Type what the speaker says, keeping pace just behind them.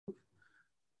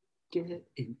Get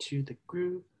into the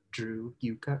groove, Drew.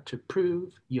 You got to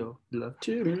prove your love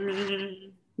to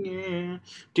me. Yeah.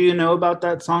 Do you know about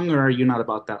that song, or are you not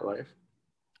about that life?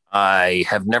 I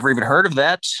have never even heard of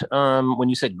that. When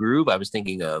you said groove, I was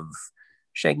thinking of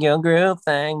Shake Your Groove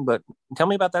thing, but tell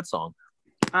me about that song.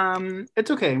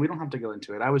 It's okay. We don't have to go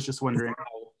into it. I was just wondering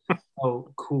how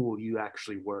cool you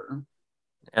actually were.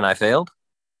 And I failed.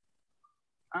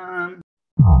 Um,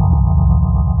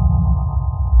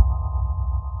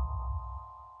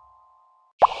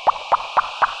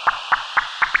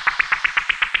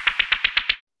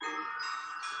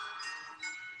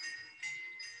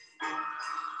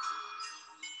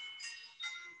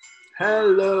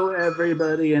 Hello,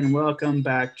 everybody, and welcome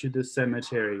back to the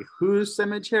cemetery. Whose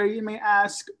cemetery, you may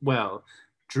ask? Well,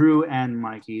 Drew and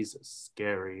Mikey's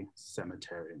scary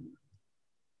cemetery.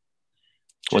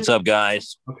 What's up,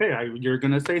 guys? Okay, you're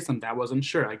going to say something. I wasn't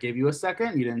sure. I gave you a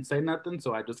second. You didn't say nothing,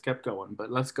 so I just kept going.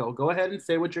 But let's go. Go ahead and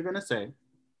say what you're going to say.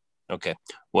 Okay.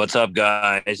 What's up,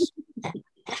 guys?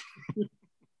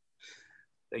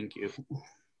 Thank you.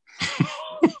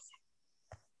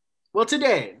 Well,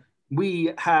 today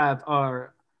we have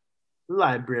our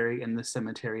library in the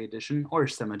cemetery edition, or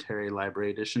cemetery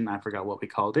library edition. I forgot what we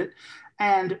called it.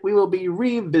 And we will be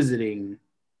revisiting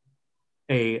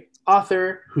a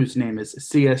author whose name is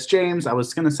C.S. James. I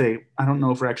was going to say, I don't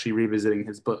know if we're actually revisiting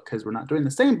his book because we're not doing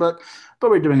the same book, but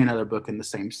we're doing another book in the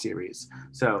same series.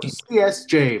 So C.S.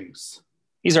 James.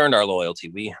 He's earned our loyalty.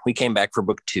 We came back for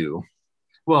book 2.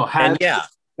 Well,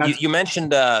 you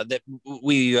mentioned that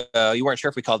you weren't sure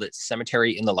if we called it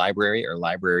Cemetery in the Library or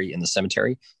Library in the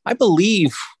Cemetery. I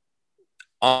believe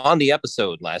on the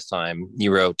episode last time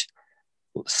you wrote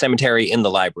Cemetery in the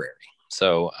Library.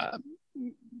 So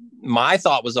my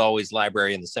thought was always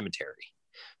Library in the Cemetery,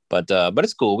 but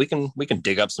it's cool. We can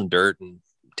dig up some dirt and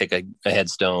take a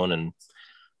headstone and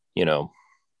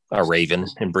a raven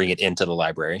and bring it into the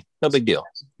library. No big deal.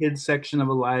 Kids section of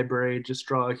a library, just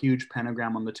draw a huge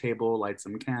pentagram on the table, light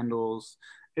some candles.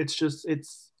 It's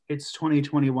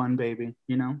 2021, baby,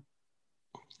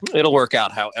 It'll work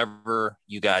out however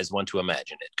you guys want to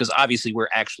imagine it, because obviously we're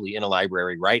actually in a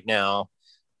library right now.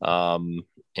 And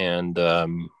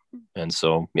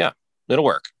so yeah, it'll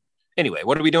work. Anyway,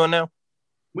 what are we doing now?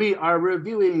 We are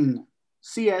reviewing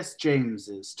C.S.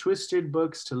 James's Twisted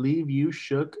Books to Leave You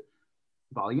Shook,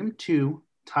 Volume 2,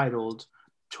 titled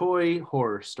Toy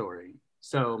Horror Story.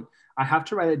 So I have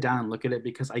to write it down and look at it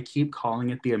because I keep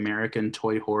calling it the American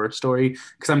Toy Horror Story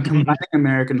because I'm combining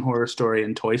American Horror Story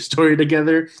and Toy Story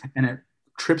together, and it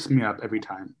trips me up every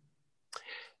time.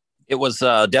 It was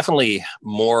definitely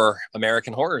more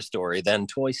American Horror Story than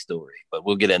Toy Story, but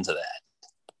we'll get into that.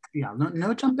 Yeah,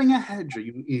 no jumping ahead,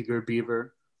 you eager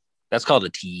beaver. That's called a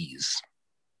tease.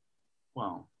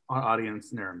 Well, our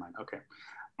audience, never mind. Okay.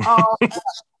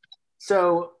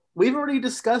 So we've already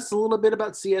discussed a little bit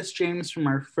about C.S. James from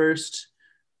our first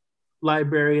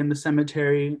Library in the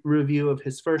Cemetery review of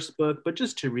his first book, but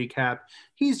just to recap,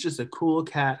 he's just a cool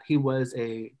cat. He was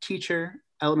a teacher,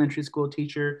 elementary school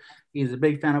teacher. He's a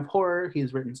big fan of horror.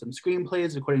 He's written some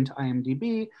screenplays according to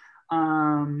IMDb,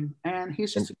 and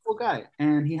he's just a cool guy.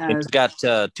 And he's got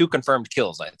 2 confirmed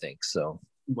kills, I think. So,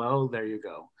 well, there you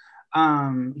go.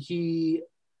 He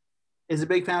is a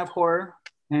big fan of horror.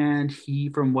 And he,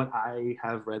 from what I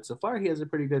have read so far, he has a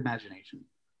pretty good imagination.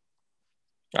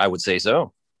 I would say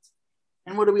so.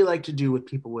 And what do we like to do with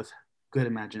people with good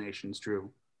imaginations,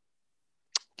 Drew?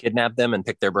 Kidnap them and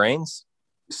pick their brains?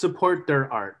 Support their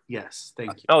art. Yes,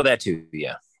 thank you. Oh, that too,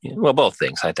 yeah. Well, both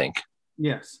things, I think.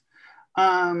 Yes.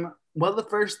 Well, the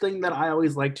first thing that I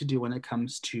always like to do when it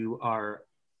comes to our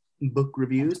book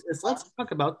reviews is let's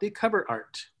talk about the cover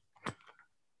art.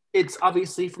 It's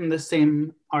obviously from the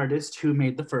same artist who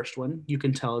made the first one. You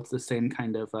can tell it's the same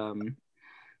kind of,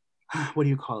 what do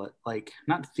you call it? Like,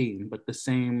 not theme, but the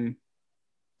same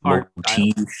art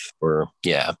motif or,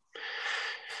 yeah.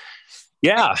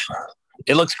 Yeah,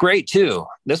 it looks great too.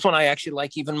 This one I actually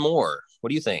like even more. What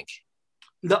do you think?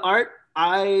 The art,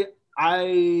 I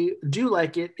do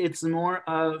like it. It's more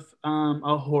of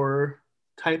a horror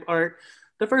type art.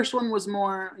 The first one was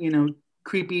more,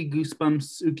 creepy,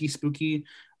 goosebumps, spooky.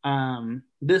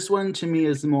 This one to me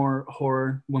is more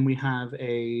horror when we have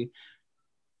I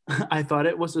thought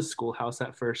it was a schoolhouse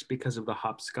at first because of the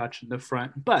hopscotch in the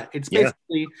front, but it's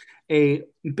basically a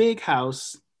big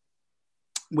house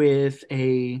with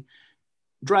a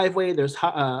driveway. There's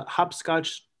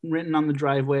hopscotch written on the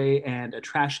driveway and a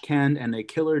trash can and a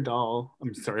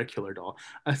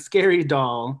scary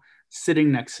doll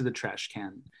sitting next to the trash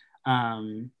can.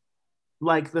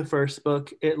 Like the first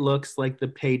book, it looks like the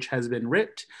page has been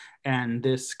ripped and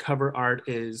this cover art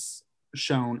is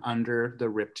shown under the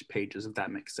ripped pages, if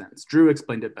that makes sense. Drew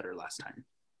explained it better last time.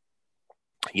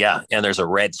 Yeah, and there's a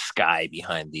red sky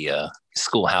behind the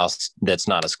schoolhouse that's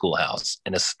not a schoolhouse,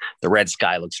 and the red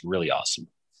sky looks really awesome.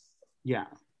 Yeah,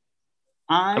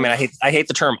 I mean, I hate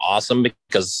the term awesome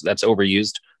because that's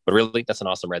overused, but really, that's an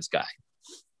awesome red sky.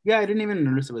 Yeah, I didn't even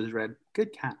notice it was red.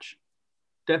 Good catch.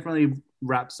 Definitely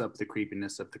wraps up the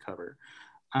creepiness of the cover.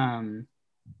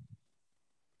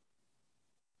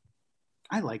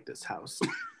 I like this house.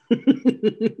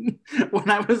 When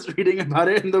I was reading about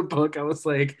it in the book, I was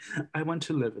like, I want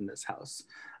to live in this house.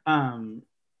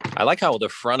 I like how the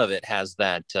front of it has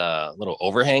that little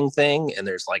overhang thing, and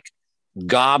there's like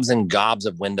gobs and gobs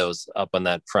of windows up on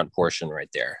that front portion right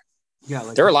there. Yeah,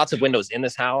 like there are lots of windows in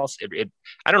this house.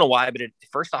 I don't know why, but it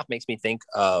first off makes me think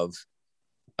of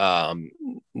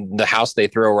the house they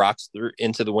throw rocks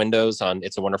into the windows on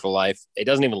It's a Wonderful Life. It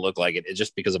doesn't even look like it. It's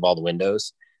just because of all the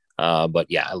windows. But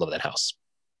yeah, I love that house.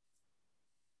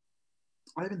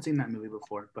 I haven't seen that movie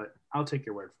before, but I'll take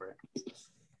your word for it.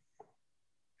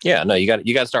 Yeah, no, you got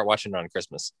to start watching it on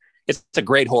Christmas. It's a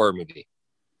great horror movie.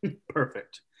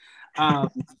 Perfect.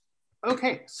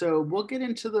 Okay, so we'll get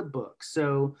into the book.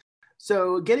 So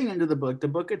getting into the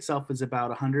book itself is about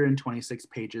 126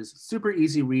 pages. Super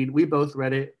easy read. We both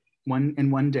read it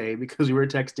in one day because we were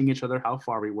texting each other how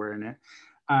far we were in it.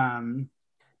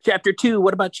 Chapter 2,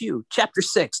 what about you? Chapter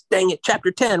 6, dang it.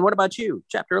 Chapter 10, what about you?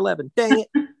 Chapter 11, dang it.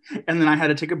 And then I had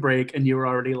to take a break, and you were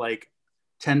already like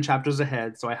 10 chapters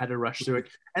ahead, so I had to rush through it.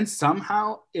 And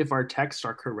somehow, if our texts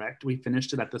are correct, we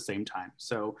finished it at the same time.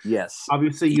 So yes,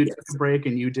 obviously you took a break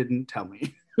and you didn't tell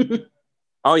me.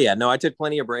 Oh yeah, no, I took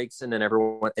plenty of breaks, and then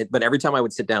but every time I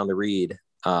would sit down to read,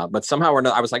 but somehow or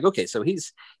another, I was like, okay, so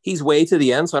he's way to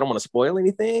the end, so I don't want to spoil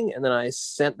anything. And then I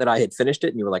sent that I had finished it,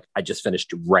 and you were like, I just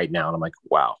finished right now, and I'm like,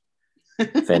 wow,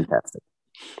 fantastic.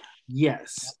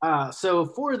 Yes. So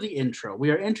for the intro, we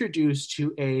are introduced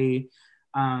to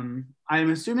I'm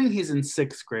assuming he's in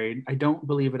 6th grade. I don't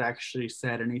believe it actually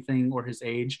said anything or his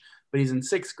age, but he's in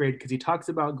 6th grade because he talks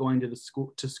about going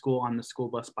to school on the school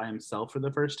bus by himself for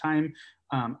the first time,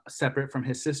 separate from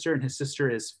his sister, and his sister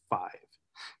is 5.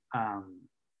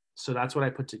 So that's what I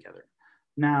put together.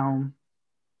 Now,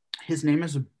 his name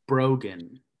is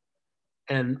Brogan,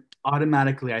 and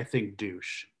automatically I think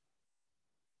douche.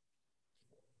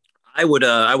 I would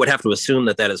have to assume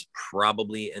that is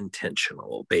probably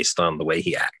intentional based on the way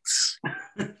he acts.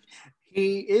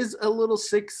 He is a little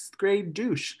 6th grade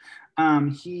douche.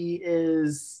 He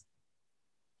is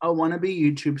a wannabe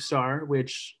YouTube star,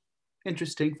 which,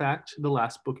 interesting fact, the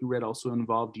last book you read also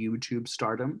involved YouTube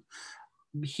stardom.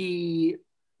 He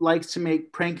likes to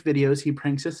make prank videos. He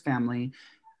pranks his family.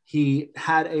 He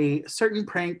had a certain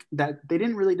prank that they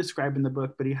didn't really describe in the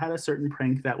book, but he had a certain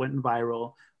prank that went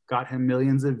viral, got him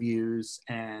millions of views,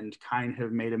 and kind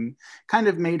of made him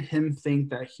think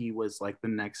that he was like the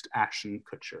next Ashton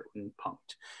Kutcher and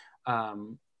Punk'd.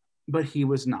 But he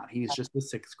was not. He's just a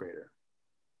 6th grader.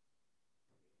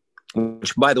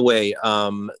 Which, by the way,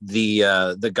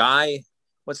 the guy,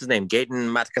 what's his name?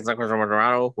 Gaten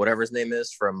Matakazakarado, whatever his name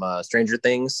is, from Stranger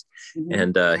Things,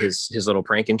 and his little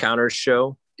prank encounters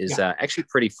show is actually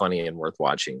pretty funny and worth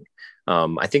watching.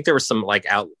 I think there was some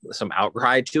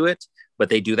outcry to it, but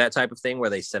they do that type of thing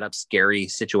where they set up scary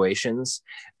situations.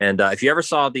 And if you ever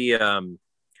saw the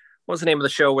what was the name of the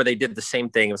show where they did the same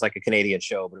thing? It was like a Canadian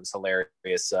show, but it was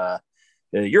hilarious.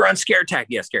 You're on Scare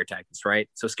Tactics. Yeah, Scare Tactics, right?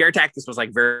 So Scare Tactics was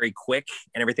like very quick,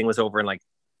 and everything was over in like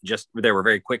there were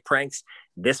very quick pranks.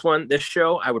 This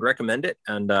show, I would recommend it,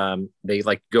 and they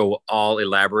like go all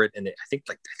elaborate, and I think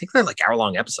they're like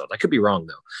hour-long episodes. I could be wrong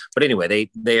though, but anyway,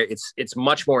 it's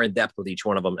much more in depth with each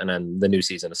one of them, and then the new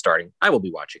season is starting. I will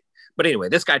be watching, but anyway,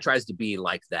 this guy tries to be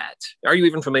like that. Are you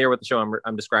even familiar with the show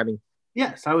I'm describing?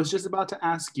 Yes, I was just about to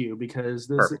ask you because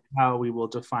this Perfect. Is how we will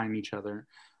define each other.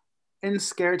 In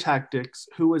Scare Tactics,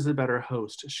 who was the better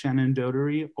host, Shannon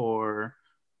Doherty or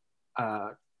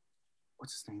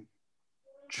what's his name?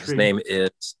 His name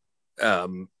is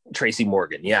Tracy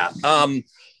Morgan. Yeah.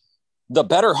 The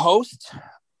better host.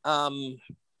 Well,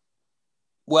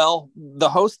 the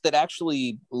host that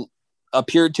actually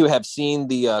appeared to have seen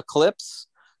the clips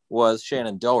was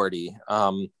Shannon Doherty.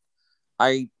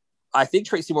 I think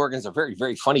Tracy Morgan is a very,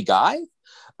 very funny guy.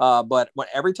 But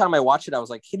every time I watch it, I was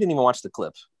like, he didn't even watch the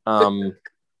clip.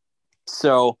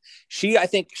 So I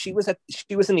think she was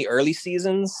in the early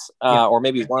seasons, or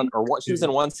maybe she was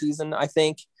in one season, I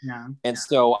think. Yeah. And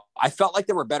so I felt like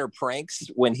there were better pranks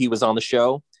when he was on the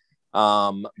show.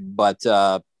 But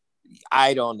I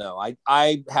don't know.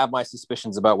 I have my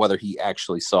suspicions about whether he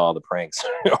actually saw the pranks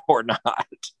or not.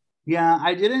 Yeah,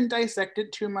 I didn't dissect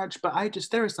it too much, but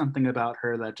there was something about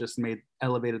her that just made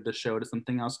elevated the show to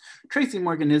something else. Tracy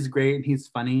Morgan is great and he's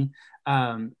funny,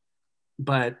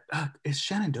 but it's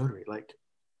Shannon Doherty. Like,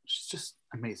 she's just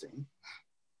amazing.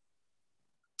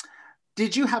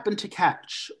 Did you happen to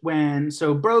catch when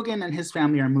Brogan and his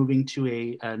family are moving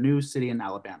to a new city in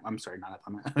Alabama? I'm sorry, not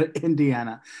Alabama,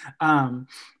 Indiana.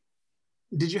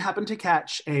 Did you happen to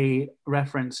catch a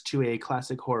reference to a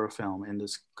classic horror film in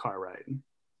this car ride?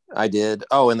 I did.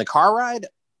 Oh, in the car ride?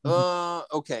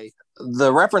 Okay.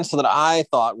 The reference that I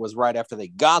thought was right after they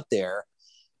got there,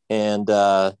 and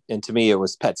to me it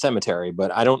was Pet Sematary,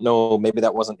 but I don't know. Maybe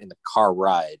that wasn't in the car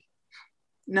ride.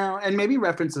 No, and maybe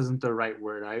reference isn't the right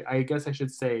word. I guess I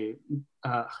should say,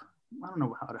 I don't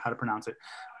know how to pronounce it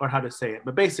or how to say it,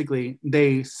 but basically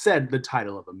they said the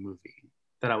title of a movie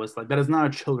that I was like, that is not a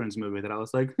children's movie, that I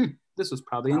was like, this was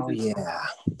probably interesting. Oh, yeah.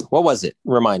 What was it?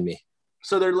 Remind me.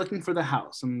 So they're looking for the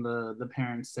house, and the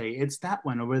parents say, it's that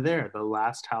one over there, the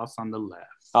last house on the left.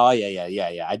 Oh,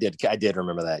 yeah. I did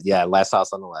remember that. Yeah, last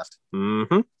house on the left.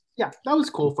 Mm-hmm. Yeah, that was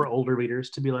cool for older readers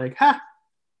to be like, ha,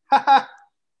 ha, ha.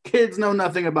 Kids know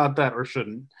nothing about that, or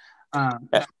shouldn't.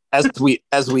 As we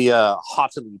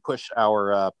haughtily push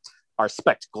our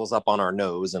spectacles up on our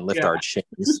nose and lift our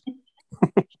chins.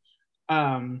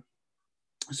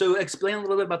 So explain a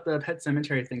little bit about the Pet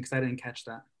Sematary thing, because I didn't catch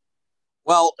that.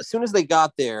 Well, as soon as they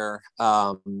got there,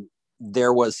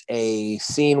 there was a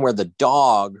scene where the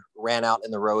dog ran out in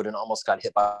the road and almost got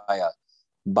hit by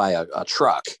a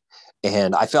truck,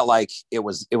 and I felt like it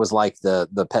was like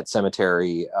the Pet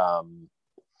Sematary.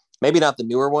 Maybe not the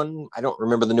newer one. I don't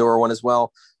remember the newer one as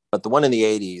well, but the one in the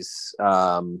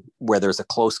 80s, where there's a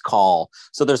close call.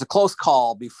 So there's a close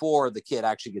call before the kid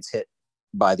actually gets hit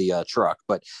by the truck,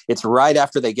 but it's right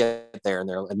after they get there and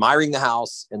they're admiring the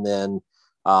house. And then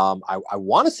I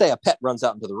want to say a pet runs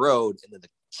out into the road, and then the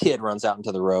kid runs out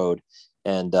into the road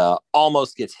and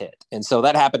almost gets hit. And so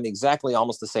that happened exactly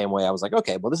almost the same way. I was like,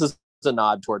 okay, well, this is a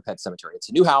nod toward Pet Sematary. It's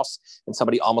a new house and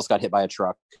somebody almost got hit by a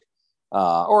truck.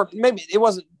 Or maybe it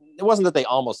wasn't that they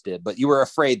almost did, but you were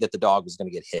afraid that the dog was going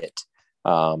to get hit.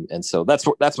 And so that's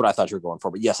what I thought you were going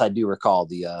for. But yes, I do recall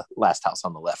the Last House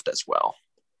on the Left as well.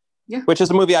 Yeah. Which is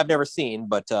a movie I've never seen,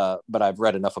 but I've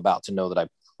read enough about to know that I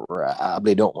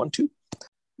probably don't want to.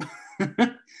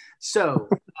 So,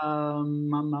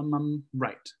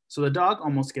 right. So the dog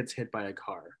almost gets hit by a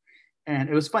car. And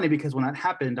it was funny because when that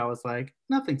happened, I was like,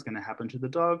 nothing's going to happen to the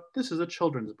dog. This is a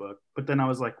children's book. But then I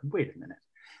was like, wait a minute.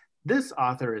 This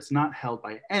author is not held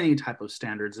by any type of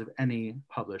standards of any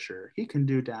publisher. He can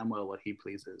do damn well what he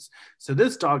pleases. So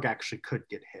this dog actually could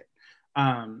get hit.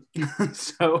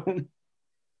 So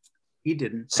he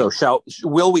didn't. So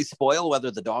will we spoil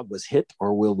whether the dog was hit,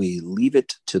 or will we leave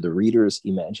it to the reader's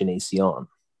imagination?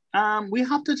 We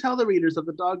have to tell the readers that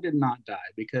the dog did not die,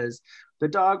 because the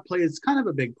dog plays kind of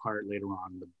a big part later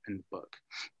on in the book.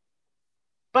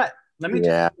 But let me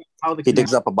tell you how he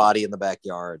digs up a body in the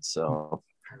backyard. So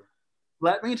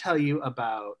let me tell you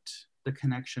about the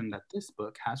connection that this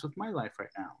book has with my life right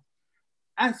now.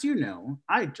 As you know,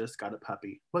 I just got a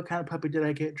puppy. What kind of puppy did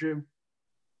I get, Drew?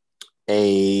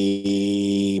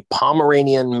 A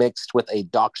Pomeranian mixed with a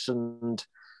Dachshund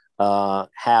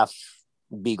half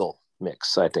Beagle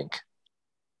mix, I think.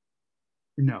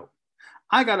 No,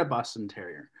 I got a Boston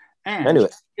Terrier, and I knew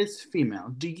it. It's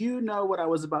female. Do you know what I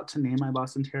was about to name my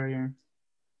Boston Terrier?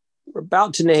 We're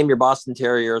about to name your Boston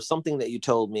Terrier something that you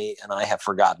told me, and I have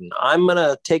forgotten. I'm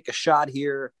gonna take a shot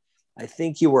here. I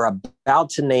think you were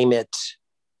about to name it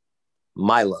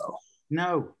Milo.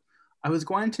 No, I was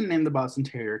going to name the Boston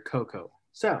Terrier Coco.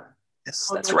 So yes,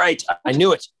 that's right. I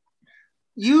knew it.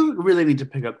 You really need to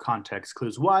pick up context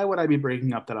clues. Why would I be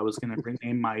breaking up that I was going to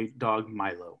name my dog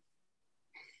Milo?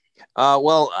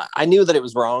 Well, I knew that it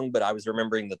was wrong, but I was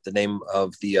remembering that the name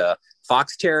of the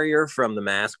fox terrier from The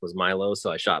Mask was Milo, so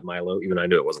I shot Milo, even though I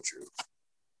knew it wasn't true.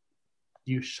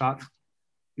 You shot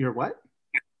your what?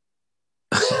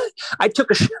 I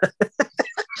took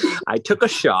a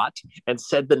shot and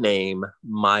said the name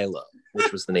Milo,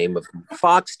 which was the name of the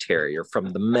fox terrier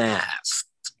from The Mask.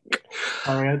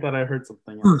 Sorry, I thought I heard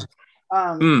something else.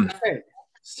 Okay,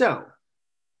 so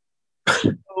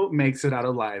makes it out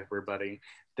alive, everybody.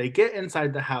 They get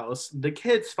inside the house. The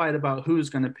kids fight about who's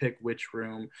going to pick which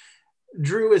room.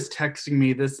 Drew is texting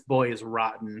me, this boy is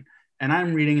rotten. And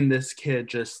I'm reading this kid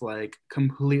just like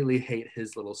completely hate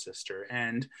his little sister.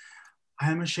 And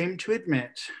I'm ashamed to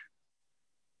admit,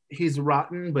 he's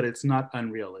rotten, but it's not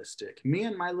unrealistic. Me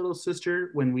and my little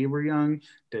sister, when we were young,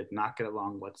 did not get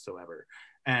along whatsoever.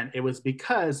 And it was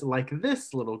because, like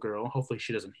this little girl, hopefully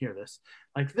she doesn't hear this,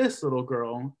 like this little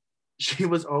girl, she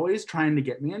was always trying to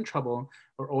get me in trouble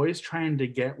or always trying to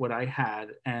get what I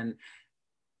had. And,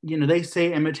 you know, they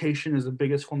say imitation is the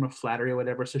biggest form of flattery or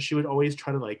whatever. So she would always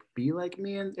try to like be like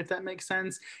me, and if that makes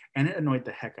sense. And it annoyed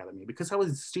the heck out of me because I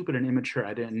was stupid and immature.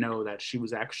 I didn't know that she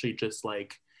was actually just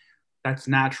like, that's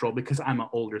natural because I'm an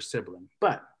older sibling.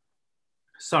 But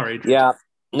sorry, Drew. Yeah.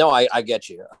 No, I get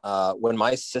you. When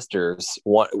my sisters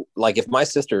want, like, if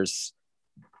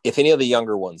any of the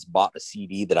younger ones bought a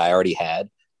CD that I already had,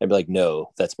 I'd be like,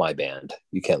 no, that's my band.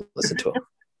 You can't listen to them.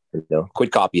 You know,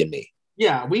 quit copying me.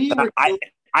 Yeah, we were.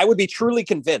 I would be truly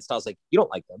convinced. I was like, you don't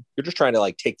like them. You're just trying to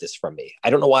like take this from me. I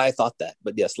don't know why I thought that,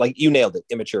 but yes, like you nailed it.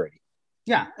 Immaturity.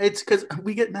 Yeah, it's because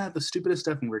we get mad at the stupidest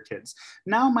stuff when we're kids.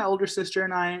 Now, my older sister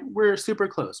and I, we're super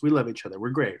close. We love each other. We're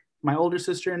great. My older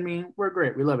sister and me, we're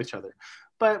great. We love each other.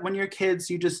 But when you're kids,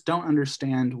 you just don't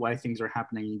understand why things are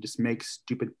happening. You just make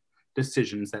stupid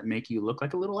decisions that make you look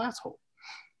like a little asshole.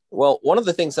 Well, one of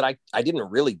the things that I didn't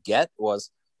really get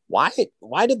was why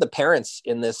did the parents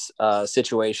in this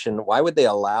situation, why would they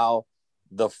allow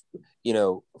the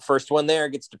first one there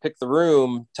gets to pick the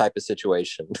room type of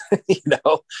situation?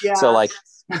 Yeah. So like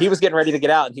he was getting ready to get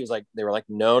out and they were like,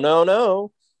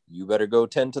 no, you better go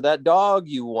tend to that dog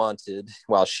you wanted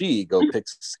while she go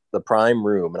picks the prime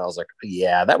room. And I was like,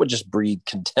 yeah, that would just breed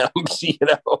contempt.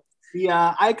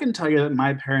 Yeah, I can tell you that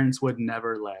my parents would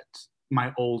never let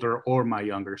my older or my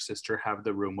younger sister have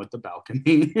the room with the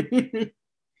balcony.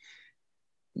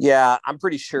 Yeah, I'm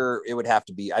pretty sure it would have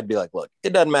to be. I'd be like, look,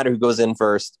 it doesn't matter who goes in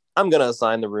first. I'm going to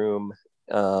assign the room.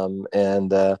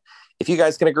 And if you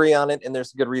guys can agree on it and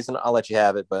there's a good reason, I'll let you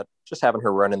have it. But just having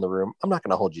her run in the room, I'm not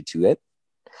going to hold you to it.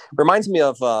 Reminds me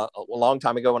of a long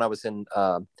time ago when I was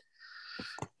I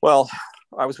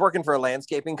was working for a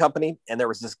landscaping company, and there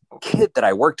was this kid that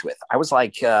I worked with. I was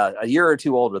like a year or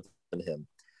two older than him.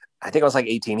 I think I was like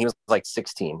 18. He was like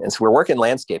 16. And so we're working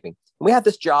landscaping. And we had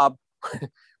this job where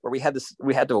we had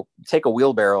to take a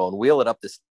wheelbarrow and wheel it up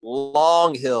this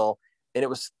long hill. And it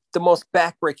was the most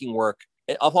backbreaking work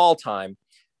of all time.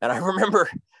 And I remember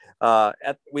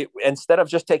instead of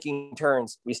just taking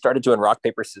turns, we started doing rock,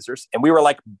 paper, scissors, and we were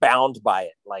like bound by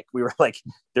it. Like we were like,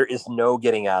 there is no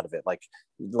getting out of it. Like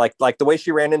the way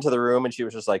she ran into the room and she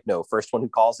was just like, no, first one who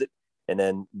calls it. And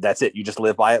then that's it. You just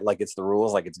live by it like it's the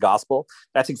rules, like it's gospel.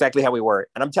 That's exactly how we were.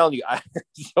 And I'm telling you,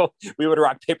 so we would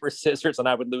rock, paper, scissors, and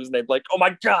I would lose. And they'd be like, oh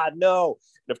my God, no.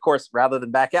 And of course, rather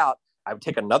than back out, I would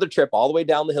take another trip all the way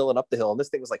down the hill and up the hill. And this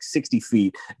thing was like 60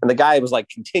 feet. And the guy was like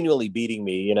continually beating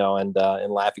me, and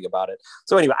laughing about it.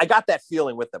 So anyway, I got that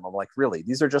feeling with them. I'm like, really,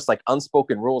 these are just like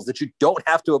unspoken rules that you don't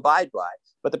have to abide by,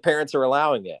 but the parents are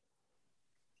allowing it.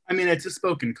 I mean, it's a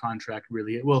spoken contract,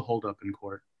 really. It will hold up in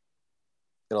court.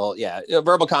 Yeah, a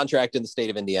verbal contract in the state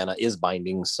of Indiana is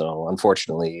binding. So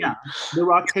unfortunately, yeah, the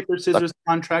rock, paper, scissors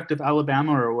contract of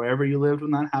Alabama or wherever you lived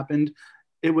when that happened,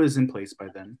 it was in place by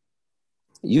then.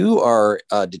 You are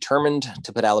determined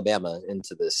to put Alabama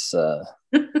into this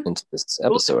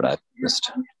episode. I've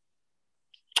missed.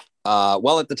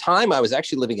 Well, at the time, I was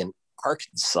actually living in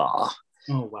Arkansas.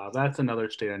 Oh wow, that's another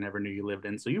state I never knew you lived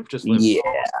in. So you've just lived. Yeah,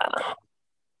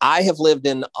 I have lived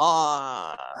in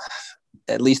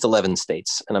at least 11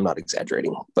 states, and I'm not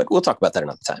exaggerating, but we'll talk about that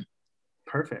another time.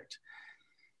 Perfect.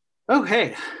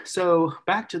 Okay, so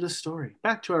back to the story,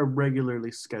 back to our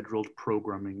regularly scheduled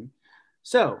programming.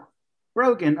 So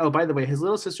Brogan, oh, by the way, his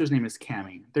little sister's name is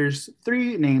Cammy. There's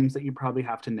 3 names that you probably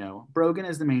have to know. Brogan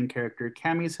is the main character,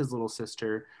 Cammy's his little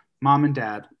sister, mom and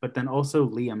dad, but then also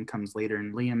Liam comes later,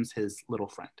 and Liam's his little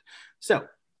friend. So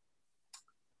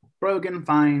Brogan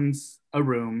finds a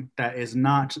room that is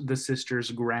not the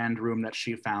sister's grand room that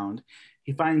she found.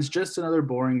 He finds just another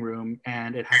boring room,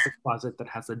 and it has a closet that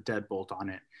has a deadbolt on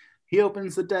it. He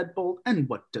opens the deadbolt, and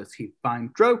what does he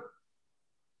find, Drew?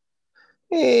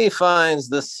 He finds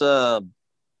this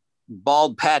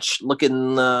bald patch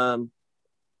looking clown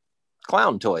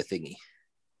toy thingy.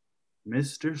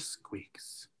 Mr.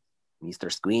 Squeaks.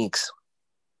 Mr. Squeaks.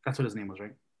 That's what his name was,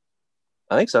 right?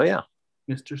 I think so, yeah.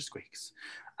 Mr. Squeaks.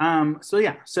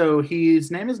 So his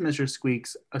name is Mr.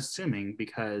 Squeaks, assuming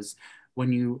because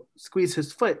when you squeeze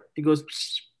his foot, it goes.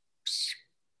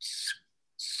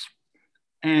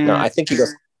 And no, I think he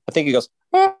goes.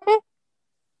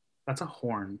 That's a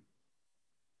horn.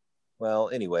 Well,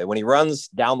 anyway, when he runs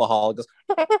down the hall, it goes.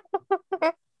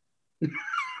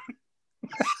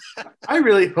 I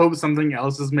really hope something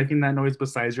else is making that noise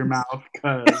besides your mouth.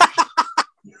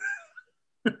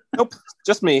 Nope,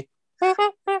 just me.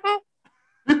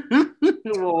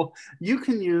 Well, you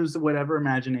can use whatever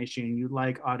imagination you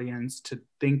like, audience, to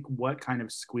think what kind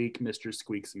of squeak Mr.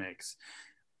 Squeaks makes.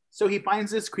 So he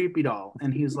finds this creepy doll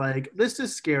and he's like, this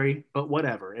is scary, but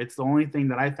whatever. It's the only thing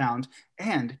that I found.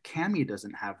 And Cammy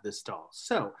doesn't have this doll.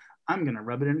 So I'm going to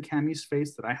rub it in Cammy's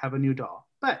face that I have a new doll.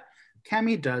 But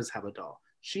Cammy does have a doll.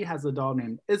 She has a doll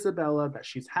named Isabella that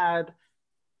she's had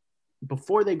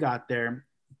before they got there.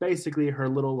 Basically, her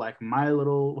little, like, my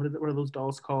little, what are those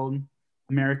dolls called?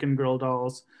 American Girl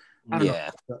dolls. I don't know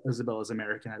if Isabella's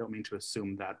American. I don't mean to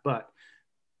assume that. But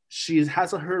she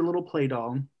has her little play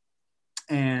doll.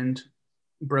 And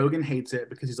Brogan hates it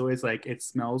because he's always like, it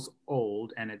smells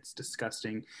old and it's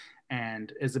disgusting.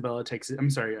 And Isabella takes it,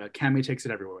 Cammy takes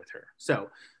it everywhere with her. So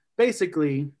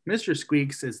basically, Mr.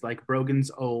 Squeaks is like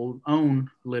Brogan's own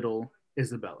little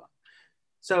Isabella.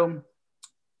 So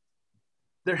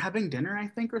they're having dinner, I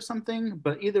think, or something.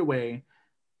 But either way,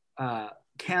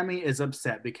 Cammy is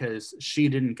upset because she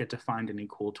didn't get to find any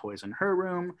cool toys in her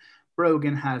room.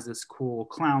 Brogan has this cool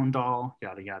clown doll,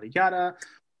 yada, yada, yada.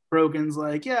 Brogan's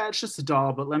like, yeah, it's just a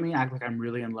doll, but let me act like I'm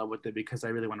really in love with it because I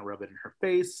really want to rub it in her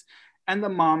face. And the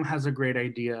mom has a great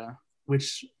idea,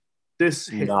 which this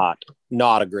hit.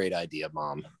 Not a great idea,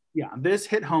 Mom. Yeah, this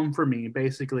hit home for me.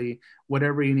 Basically,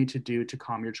 whatever you need to do to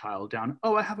calm your child down.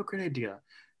 Oh, I have a great idea.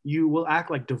 You will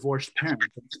act like divorced parents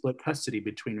and split custody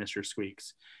between Mr.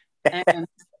 Squeaks. And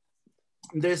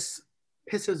this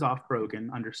pisses off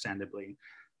Brogan, understandably.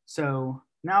 So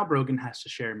now Brogan has to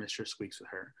share Mr. Squeaks with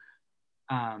her.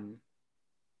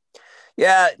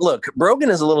 Yeah, look, Brogan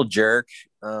is a little jerk.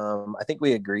 I think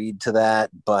we agreed to that,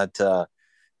 but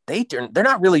they're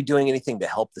not really doing anything to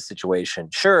help the situation.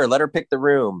 Sure, let her pick the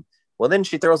room. Well, then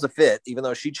she throws a fit, even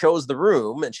though she chose the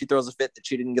room, and she throws a fit that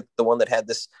she didn't get the one that had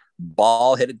this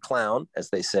ball-headed clown, as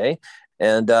they say.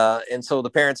 And so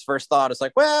the parents' first thought is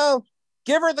like, well,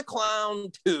 give her the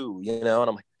clown too, And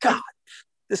I'm like, God,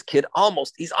 this kid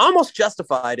he's almost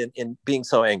justified in being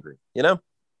so angry,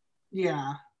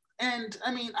 Yeah. And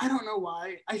I mean, I don't know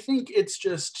why. I think it's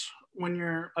just when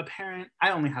you're a parent, I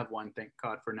only have one, thank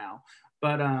God for now.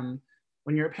 But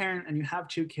when you're a parent and you have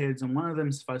two kids and one of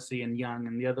them's fussy and young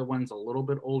and the other one's a little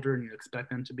bit older and you expect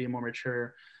them to be more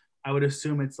mature, I would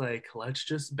assume it's like, let's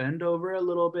just bend over a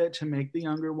little bit to make the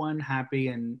younger one happy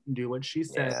and do what she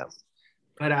says. Yeah.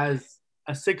 But as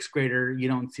a sixth grader, you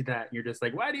don't see that. You're just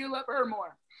like, why do you love her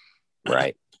more?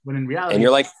 Right. When in reality, and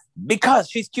you're like, because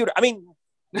she's cute. I mean,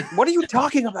 what are you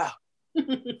talking about?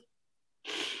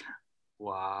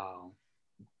 Wow.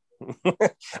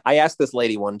 I asked this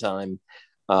lady one time,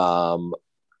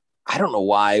 I don't know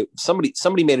why,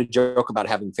 somebody made a joke about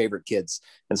having favorite kids.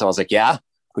 And so I was like, yeah,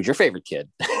 who's your favorite kid?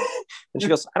 And she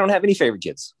goes, I don't have any favorite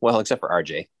kids. Well, except for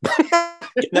RJ.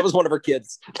 That was one of her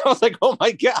kids. I was like, oh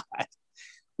my God.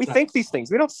 We think these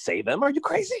things. We don't say them. Are you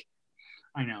crazy?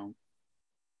 I know.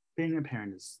 Being a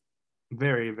parent is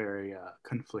very, very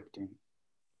conflicting.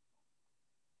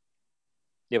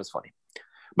 It was funny.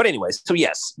 But anyways, so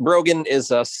yes, Brogan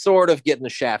is sort of getting the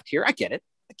shaft here. I get it.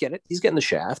 He's getting the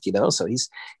shaft, so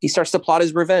he starts to plot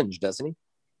his revenge, doesn't he?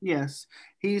 Yes.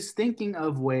 He's thinking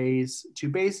of ways to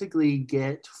basically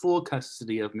get full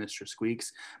custody of Mr.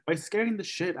 Squeaks by scaring the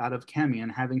shit out of Cammy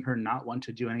and having her not want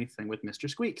to do anything with Mr.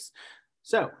 Squeaks.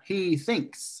 So he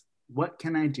thinks, what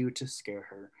can I do to scare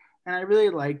her? And I really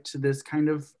liked this kind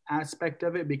of aspect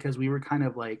of it because we were kind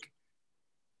of like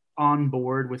on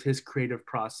board with his creative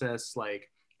process. Like,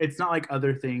 it's not like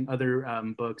other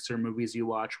books or movies you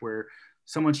watch where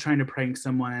someone's trying to prank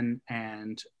someone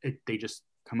and they just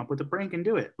come up with a prank and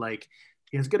do it. Like,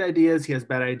 he has good ideas, he has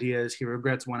bad ideas, he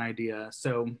regrets one idea.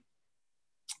 So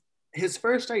his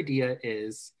first idea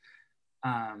is,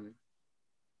 I'm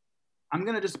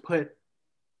going to just put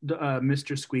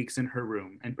Mr. Squeaks in her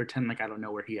room and pretend like I don't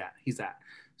know where he's at.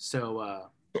 So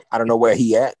I don't know where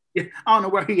he at. Yeah, I don't know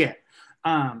where he at.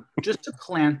 Just to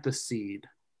plant the seed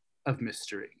of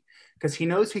mystery, because he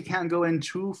knows he can't go in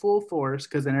too full force,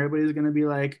 because then everybody's going to be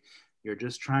like, you're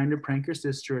just trying to prank your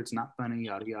sister, it's not funny,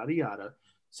 yada yada yada.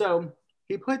 So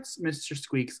he puts Mr.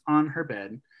 Squeaks on her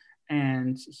bed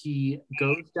and he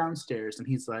goes downstairs and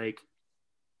he's like,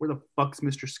 where the fuck's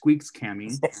Mr. Squeaks,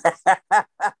 Cammy?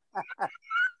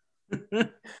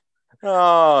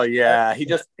 Oh yeah,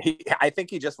 I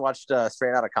think he just watched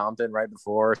Straight Outta Compton right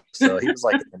before, so he was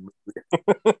like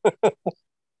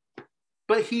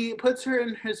but he puts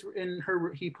him in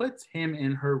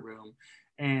her room,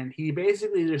 and he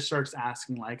basically just starts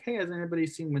asking like, hey, has anybody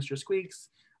seen Mr. Squeaks?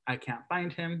 I can't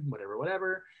find him,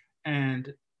 whatever.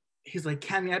 And he's like,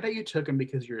 Cammy, I bet you took him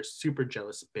because you're a super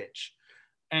jealous bitch.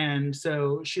 And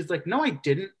so she's like, no, I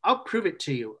didn't. I'll prove it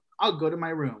to you. I'll go to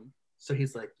my room. So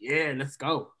he's like, yeah, let's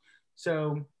go.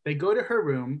 So they go to her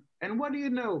room, and what do you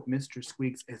know? Mr.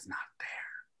 Squeaks is not there.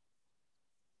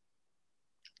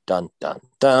 Dun, dun,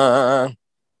 dun.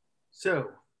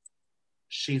 So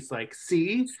she's like,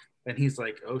 see? And he's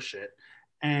like, oh shit.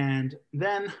 And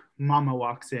then Mama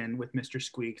walks in with Mr.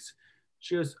 Squeaks.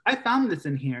 She goes, I found this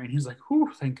in here. And he's like,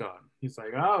 whew, thank God. He's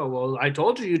like, oh, well, I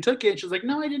told you took it. She's like,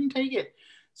 no, I didn't take it.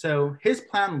 So his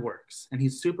plan works, and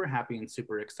he's super happy and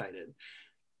super excited.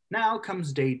 Now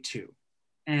comes day 2.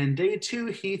 And day 2,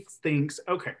 he thinks,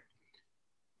 okay,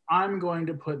 I'm going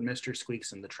to put Mr.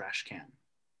 Squeaks in the trash can,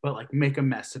 but like make a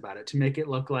mess about it to make it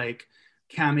look like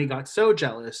Cammy got so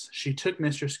jealous, she took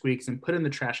Mr. Squeaks and put in the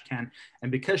trash can.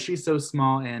 And because she's so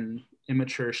small and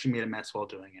immature, she made a mess while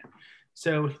doing it.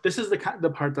 So this is the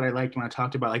part that I liked when I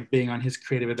talked about like being on his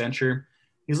creative adventure.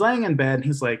 He's laying in bed and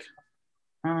he's like,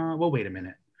 well, wait a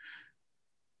minute.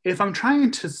 If I'm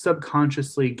trying to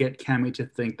subconsciously get Cammy to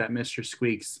think that Mr.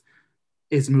 Squeaks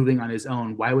is moving on his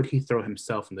own, why would he throw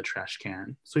himself in the trash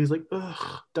can? So he's like,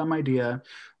 ugh, dumb idea.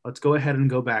 Let's go ahead and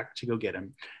go back to go get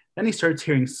him. Then he starts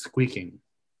hearing squeaking.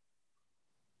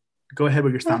 Go ahead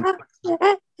with your sound.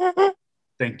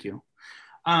 Thank you.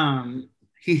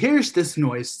 He hears this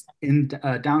noise in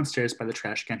downstairs by the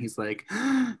trash can. He's like,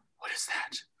 what is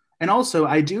that? And also,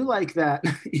 I do like that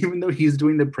even though he's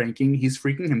doing the pranking, he's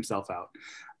freaking himself out.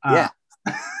 Yeah.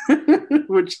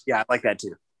 Which, yeah, I like that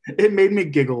too. It made me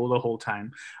giggle the whole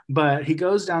time. But he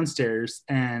goes downstairs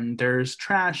and there's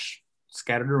trash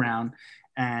scattered around.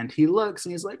 And he looks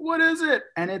and he's like, what is it?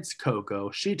 And it's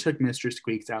Coco. She took Mr.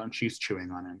 Squeaks out and she's chewing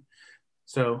on him.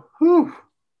 So, whew,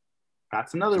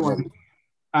 that's another one.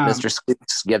 Mr.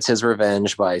 Squeaks gets his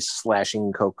revenge by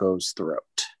slashing Coco's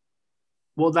throat.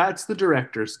 Well, that's the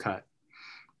director's cut.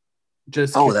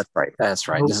 That's right. That's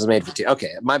right. This is made for TV.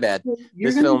 Okay, my bad.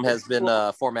 This film has been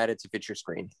formatted to fit your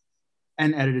screen.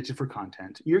 And edited for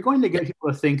content. You're going to get people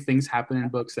to think things happen in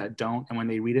books that don't, and when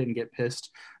they read it and get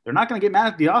pissed, they're not going to get mad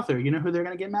at the author. You know who they're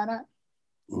going to get mad at?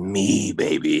 Me,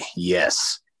 baby.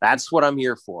 Yes. That's what I'm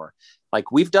here for.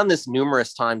 Like, we've done this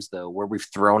numerous times, though, where we've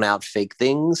thrown out fake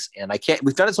things, and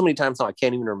we've done it so many times now I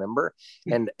can't even remember.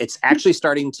 And it's actually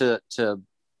starting to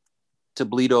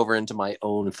bleed over into my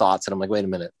own thoughts. And I'm like, wait a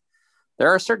minute. There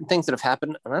are certain things that have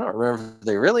happened, and I don't remember if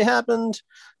they really happened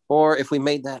or if we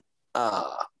made that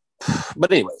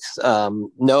but anyways,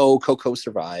 no, Coco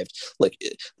survived. Like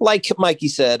Mikey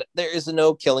said, there is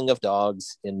no killing of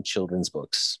dogs in children's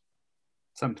books.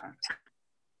 Sometimes.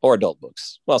 Or adult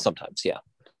books. Well, sometimes, yeah.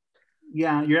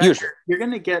 Yeah, you're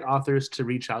going to get authors to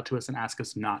reach out to us and ask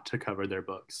us not to cover their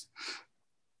books.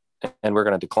 And we're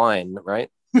going to decline,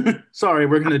 right? Sorry,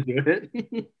 we're going to do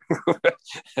it.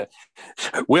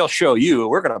 We'll show you.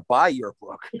 We're going to buy your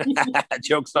book.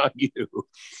 Joke's on you.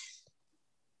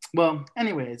 Well,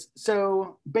 anyways,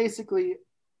 so basically,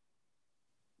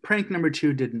 prank number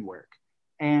 2 didn't work.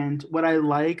 And what I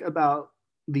like about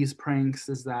these pranks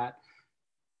is that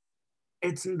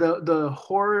it's the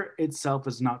horror itself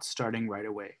is not starting right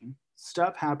away.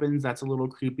 Stuff happens that's a little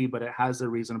creepy, but it has a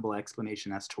reasonable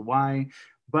explanation as to why.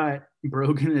 But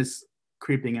Brogan is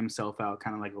creeping himself out,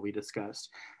 kind of like what we discussed.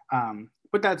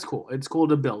 But that's cool. It's cool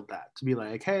to build that, to be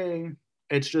like, hey,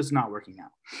 it's just not working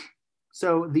out.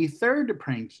 So the third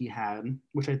prank he had,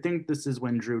 which I think this is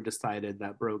when Drew decided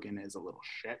that Brogan is a little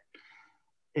shit,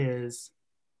 is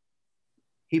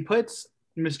he puts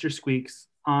Mr. Squeaks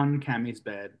on Cammy's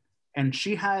bed, and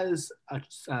she has a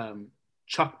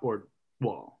chalkboard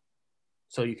wall.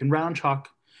 So you can round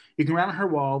her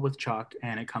wall with chalk,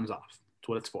 and it comes off. That's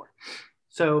what it's for.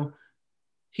 So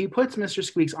he puts Mr.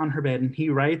 Squeaks on her bed, and he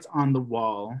writes on the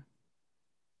wall,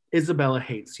 "Isabella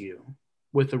hates you,"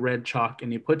 with the red chalk,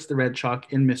 and he puts the red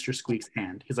chalk in Mr. Squeaks'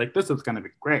 hand. He's like, this is going to be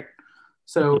great.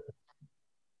 So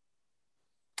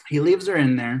he leaves him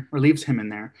in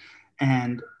there,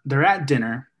 and they're at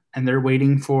dinner, and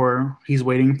he's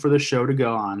waiting for the show to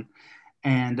go on.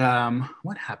 And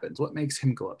what happens? What makes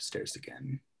him go upstairs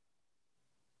again?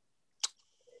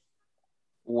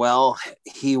 Well,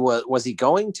 was he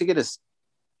going to get his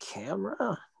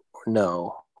camera or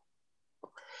no?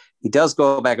 He does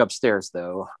go back upstairs,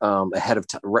 though,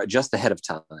 just ahead of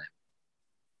time.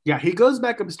 Yeah, he goes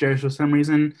back upstairs for some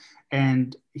reason,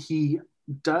 and he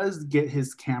does get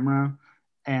his camera,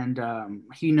 and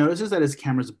he notices that his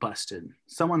camera's busted.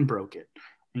 Someone broke it,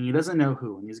 and he doesn't know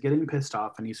who, and he's getting pissed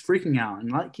off, and he's freaking out.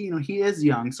 And he is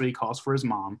young, so he calls for his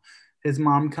mom. His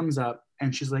mom comes up,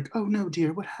 and she's like, "Oh no,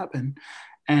 dear, what happened?"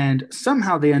 And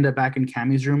somehow they end up back in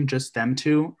Cammy's room, just them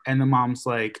two, and the mom's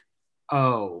like,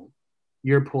 "Oh,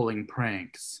 you're pulling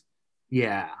pranks.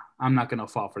 Yeah, I'm not going to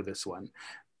fall for this one."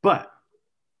 But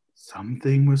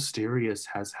something mysterious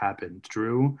has happened.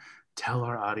 Drew, tell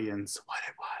our audience what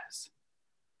it was.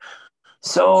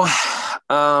 So,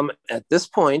 at this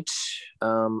point,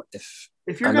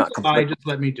 if you're going to lie, just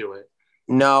let me do it.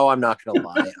 No, I'm not going to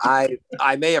lie.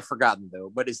 I may have forgotten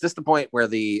though, but is this the point where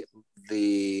the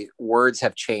words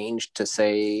have changed to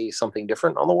say something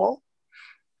different on the wall?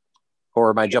 Or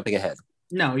am I jumping ahead?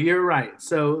 No, you're right.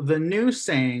 So the new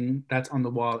saying that's on the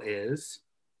wall is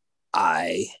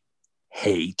I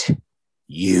hate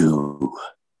you.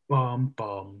 bum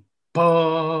bum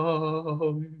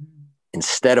bum.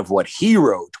 Instead of what he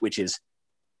wrote, which is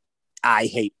I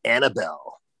hate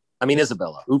Annabelle. I mean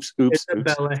Isabella. Oops.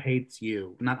 Isabella hates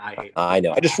you, not I hate. I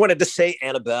know. I just wanted to say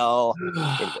Annabelle.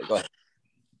 Anyway, go ahead.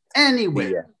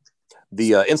 Anyway,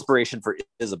 the inspiration for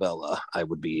Isabella, I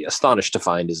would be astonished to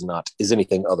find is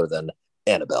anything other than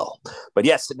Annabelle. But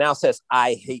yes, it now says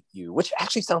I hate you, which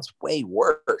actually sounds way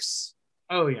worse.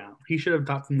 oh yeah, he should have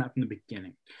thought from that from the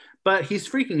beginning. But he's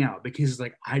freaking out because he's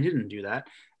like, I didn't do that.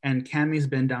 And Cammie's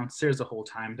been downstairs the whole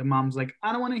time. The mom's like,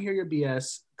 I don't want to hear your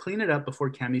BS. Clean it up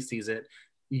before Cammie sees it.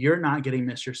 You're not getting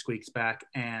Mr. Squeaks back,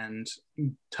 and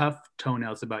tough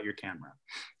toenails about your camera.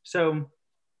 So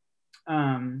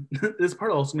this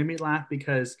part also made me laugh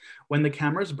because when the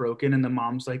camera's broken and the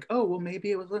mom's like, oh, well,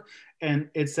 maybe it was, and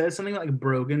it says something like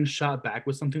Brogan shot back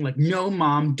with something like, no,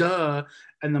 mom, duh.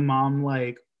 And the mom,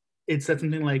 like, it said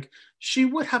something like, she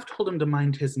would have told him to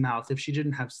mind his mouth if she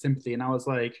didn't have sympathy. And I was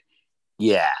like,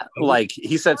 yeah, like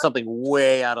he said something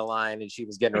way out of line and she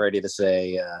was getting ready to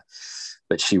say,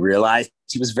 but she realized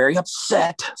she was very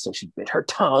upset. So she bit her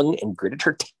tongue and gritted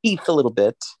her teeth a little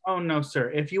bit. oh, no,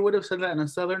 sir. If you would have said that in a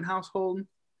Southern household,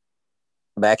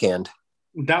 Backhand.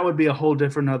 that would be a whole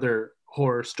different other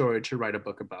horror story to write a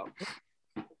book about.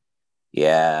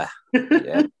 Yeah.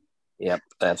 Yeah. Yep,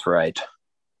 that's right.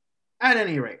 At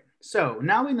any rate, so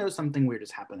now we know something weird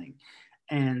is happening.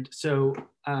 And so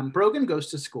Brogan goes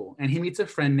to school and he meets a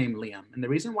friend named Liam. And the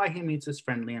reason why he meets his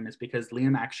friend Liam is because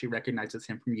Liam actually recognizes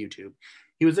him from YouTube.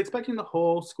 He was expecting the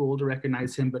whole school to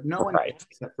recognize him, but no one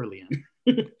except for Liam.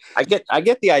 I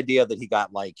get the idea that he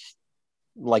got like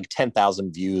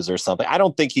 10,000 views or something. I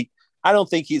don't think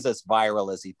he's as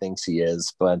viral as he thinks he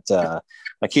is, but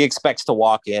like he expects to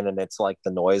walk in and it's like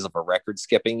the noise of a record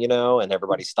skipping, and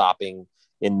everybody stopping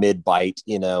in mid bite,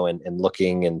 and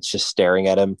looking and just staring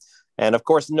at him. And of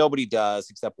course, nobody does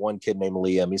except one kid named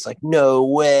Liam. He's like, no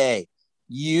way,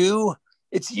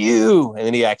 it's you. And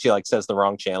then he actually like says the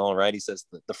wrong channel, right? He says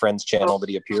the friend's channel that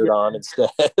he appeared on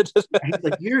instead. He's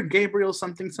like, you're Gabriel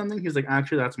something. He's like,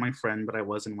 actually, that's my friend, but I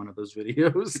was in one of those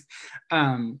videos.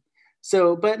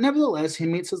 But nevertheless, he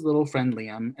meets his little friend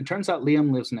Liam, and turns out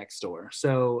Liam lives next door.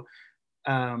 So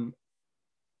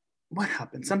what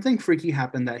happened? Something freaky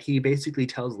happened that he basically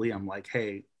tells Liam, like,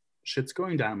 hey, shit's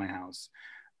going down in my house.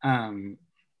 What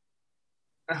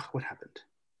happened?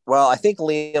 Well, I think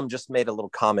Liam just made a little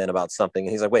comment about something.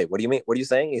 And he's like, wait, what do you mean? What are you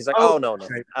saying? He's like, oh no,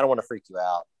 right. I don't want to freak you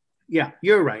out. Yeah,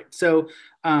 you're right. So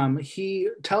he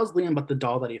tells Liam about the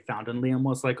doll that he found. And Liam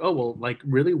was like, oh, well, like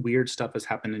really weird stuff has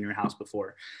happened in your house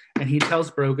before. And he tells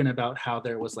Brogan about how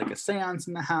there was like a seance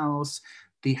in the house.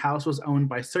 The house was owned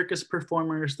by circus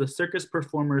performers. The circus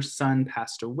performer's son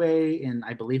passed away in,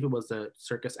 I believe it was a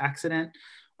circus accident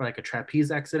or like a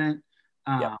trapeze accident.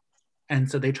 Yep. And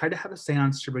so they tried to have a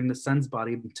seance to bring the son's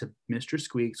body to Mr.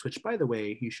 Squeaks, which, by the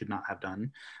way, he should not have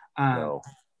done. No.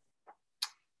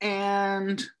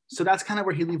 And so that's kind of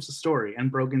where he leaves the story.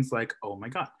 And Brogan's like, oh my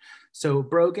God. So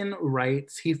Brogan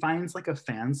writes, he finds like a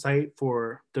fan site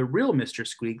for the real Mr.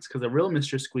 Squeaks, because the real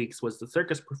Mr. Squeaks was the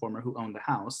circus performer who owned the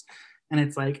house. And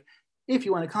it's like, if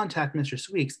you want to contact Mr.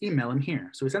 Squeaks, email him here.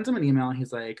 So he sends him an email. And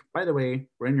he's like, by the way,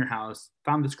 we're in your house,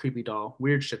 found this creepy doll,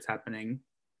 weird shit's happening,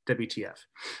 WTF.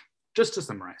 Just to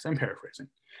summarize, I'm paraphrasing.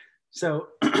 So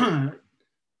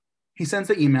he sends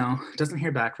the email, doesn't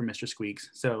hear back from Mr. Squeaks.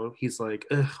 So he's like,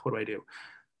 ugh, what do I do?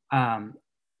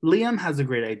 Liam has a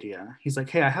great idea. He's like,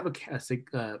 hey, I have a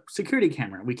security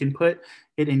camera. We can put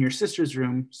it in your sister's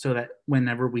room so that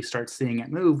whenever we start seeing it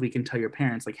move, we can tell your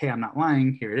parents, like, hey, I'm not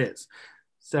lying, here it is.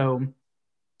 So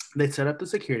they set up the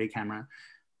security camera.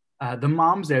 The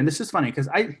mom's there, and this is funny because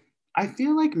I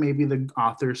feel like maybe the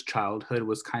author's childhood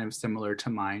was kind of similar to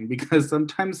mine, because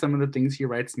sometimes some of the things he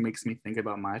writes makes me think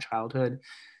about my childhood.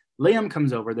 Liam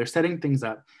comes over, they're setting things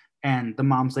up, and the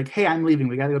mom's like, hey, I'm leaving.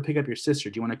 We got to go pick up your sister.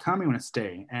 Do you want to come or you want to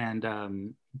stay?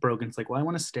 And Brogan's like, well, I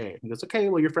want to stay. He goes, okay,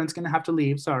 well, your friend's going to have to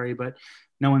leave. Sorry, but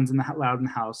no one's allowed in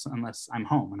the house unless I'm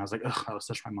home. And I was like, ugh, that was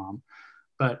such my mom.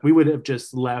 But we would have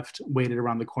just left, waited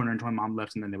around the corner until my mom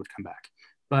left, and then they would come back.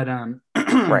 But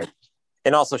right.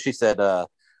 And also she said, do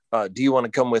you want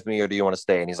to come with me or do you want to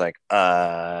stay? And he's like,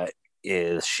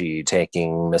 is she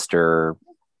taking Mr.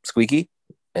 Squeaky?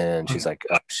 And she's like,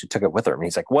 she took it with her. And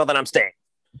he's like, well, then I'm staying.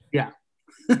 Yeah.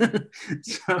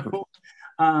 So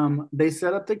They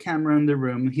set up the camera in the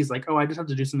room. He's like, oh, I just have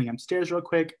to do something upstairs real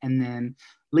quick. And then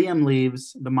Liam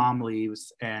leaves, the mom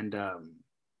leaves, and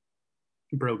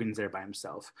Brogan's there by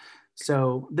himself.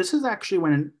 So this is actually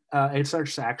when it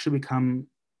starts to actually become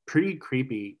pretty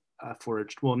creepy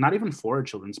not even for a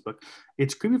children's book.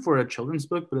 It's creepy for a children's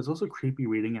book, but it's also creepy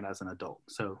reading it as an adult.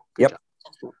 So yep,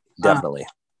 definitely.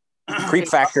 Creep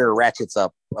factor ratchets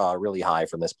up really high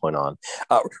from this point on.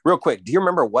 Real quick, do you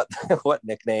remember what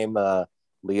nickname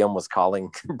Liam was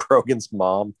calling Brogan's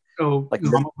mom? Oh, like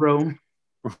Mama Bro.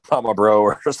 Mama Bro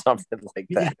or something like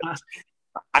that. Yeah.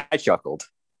 I chuckled.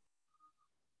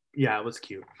 Yeah, it was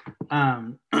cute.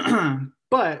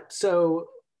 But so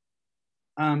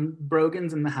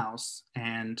Brogan's in the house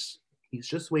and he's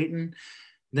just waiting.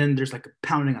 Then there's like a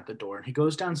pounding at the door and he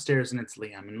goes downstairs and it's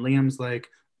Liam. And Liam's like,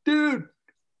 dude,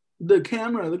 the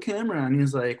camera. And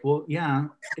he's like, well, yeah.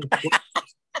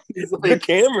 He's like, the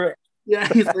camera. Yeah,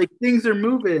 he's like, things are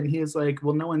moving. He's like,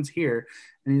 well, no one's here.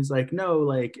 And he's like, no,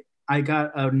 like, I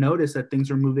got a notice that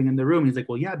things are moving in the room. He's like,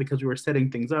 well, yeah, because we were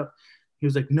setting things up. He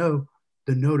was like, no,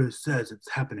 the notice says it's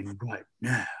happening right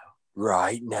now.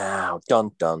 Right now.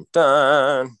 Dun, dun,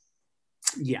 dun.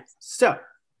 Yeah. So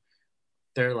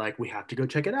they're like, we have to go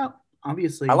check it out.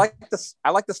 Obviously. I like this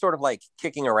sort of like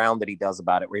kicking around that he does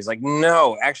about it, where he's like,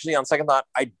 no, actually, on second thought,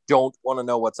 I don't want to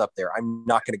know what's up there. I'm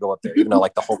not going to go up there, even though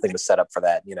like the whole thing was set up for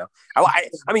that, you know. I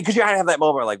mean, because you have that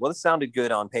moment where like, well, this sounded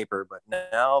good on paper, but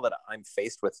now that I'm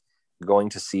faced with going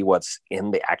to see what's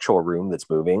in the actual room that's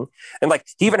moving, and like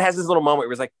he even has this little moment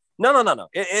where he's like, no,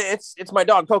 it's my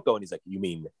dog Coco, and he's like, you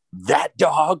mean that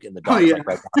dog? And the dog's like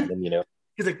right behind him, you know.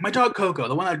 He's like, my dog Coco,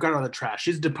 the one that got out of the trash.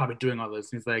 She's probably doing all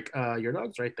this. And he's like, your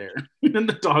dog's right there. And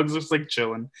the dog's just like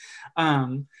chilling.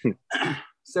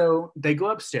 So they go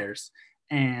upstairs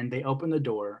and they open the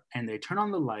door and they turn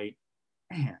on the light.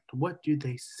 And what do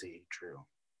they see, Drew?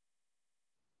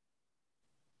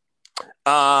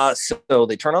 So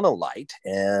they turn on the light,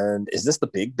 and is this the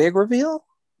big reveal?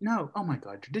 No. Oh my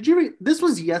God. Did you read? This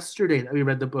was yesterday that we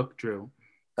read the book, Drew.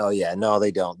 Oh, yeah. No,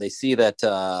 they don't. They see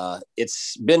that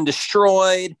it's been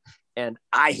destroyed, and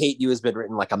I hate you has been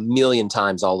written like a million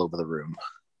times all over the room.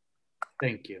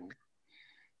 Thank you.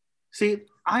 See,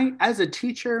 as a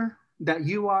teacher that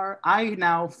you are, I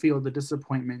now feel the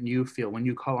disappointment you feel when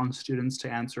you call on students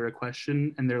to answer a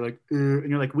question, and they're like, and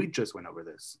you're like, we just went over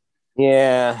this.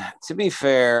 Yeah, to be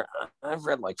fair, I've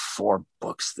read like 4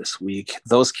 books this week.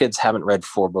 Those kids haven't read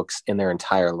 4 books in their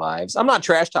entire lives. I'm not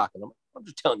trash talking them. I'm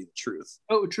just telling you the truth.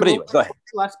 Oh, Drew. But anyway, go ahead.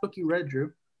 What's the last book you read,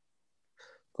 Drew?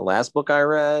 The last book I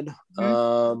read,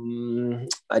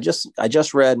 I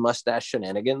just read Mustache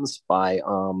Shenanigans by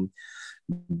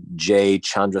J.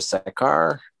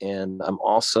 Chandrasekhar, and I'm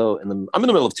in the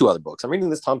middle of 2 other books. I'm reading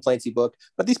this Tom Clancy book,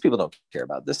 but these people don't care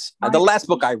about this. The last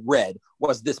book I read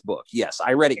was this book. Yes,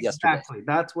 I read it yesterday. Exactly.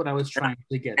 That's what I was trying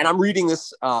to get. And I'm reading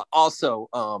this also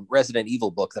Resident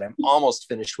Evil book that I'm almost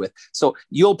finished with. So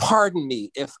you'll pardon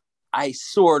me if I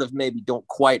sort of maybe don't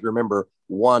quite remember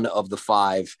one of the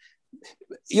 5.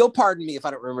 You'll pardon me if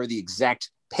I don't remember the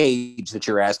exact page that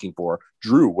you're asking for.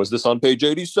 Drew, was this on page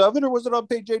 87 or was it on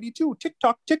page 82? Tick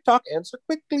tock, answer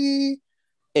quickly.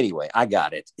 Anyway, I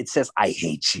got it. It says, I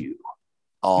hate you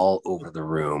all over the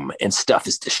room and stuff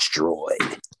is destroyed.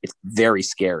 It's very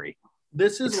scary.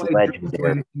 This is why Drew's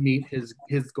going to meet his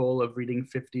goal of reading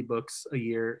 50 books a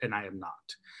year, and I am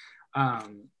not.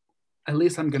 At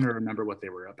least I'm going to remember what they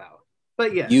were about.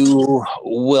 But yeah. You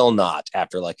will not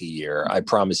after like a year. I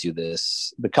promise you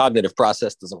this. The cognitive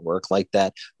process doesn't work like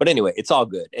that. But anyway, it's all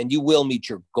good. And you will meet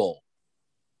your goal.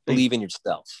 Believe in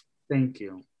yourself. Thank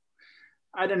you.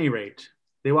 At any rate,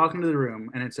 they walk into the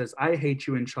room and it says, I hate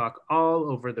you in chalk all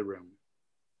over the room.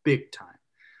 Big time.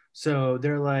 So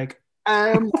they're like,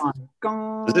 oh my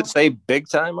God. Does it say big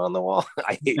time on the wall?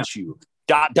 I hate you. ...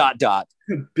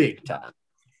 Big time.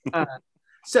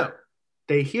 So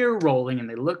they hear rolling and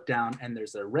they look down and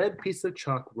there's a red piece of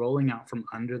chalk rolling out from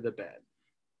under the bed.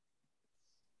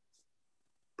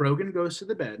 Brogan goes to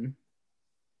the bed.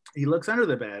 He looks under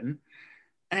the bed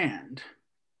and...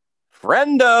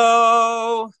 Friendo!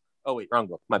 Oh, wait, wrong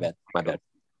book. My bad.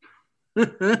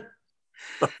 I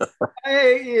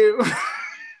hate you.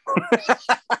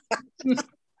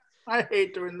 I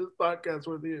hate doing this podcast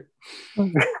with you.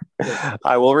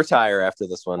 I will retire after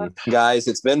this one. Guys,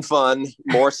 it's been fun.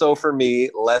 More so for me,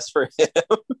 less for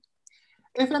him.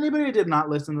 If anybody did not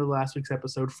listen to last week's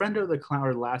episode, Friendo the Clown,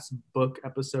 or last book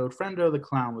episode, Friendo the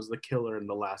Clown was the killer in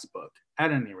the last book,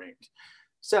 at any rate.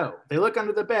 So they look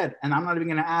under the bed, and I'm not even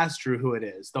going to ask Drew who it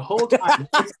is. The whole time,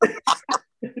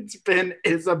 it's been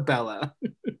Isabella.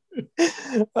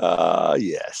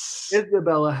 Yes.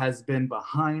 Isabella has been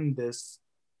behind this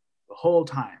the whole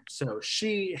time. So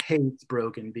she hates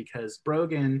Brogan because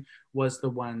Brogan was the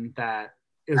one that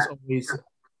is always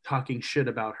talking shit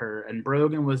about her, and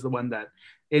Brogan was the one that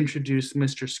introduced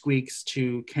Mr. Squeaks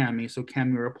to Cammy. So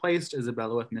Cammy replaced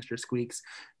Isabella with Mr. Squeaks.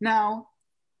 Now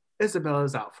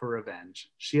Isabella's out for revenge.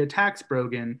 She attacks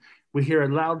Brogan. We hear a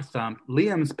loud thump.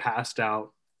 Liam's passed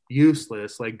out,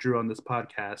 useless, like Drew on this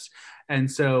podcast.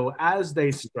 And so as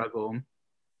they struggle,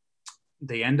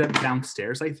 they end up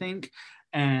downstairs, I think.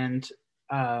 And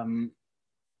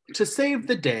to save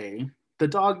the day, the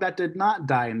dog that did not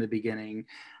die in the beginning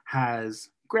has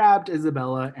grabbed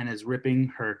Isabella and is ripping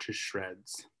her to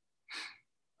shreds.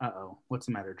 Uh-oh. What's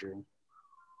the matter, Drew?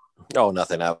 Oh,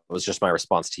 nothing. That was just my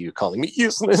response to you calling me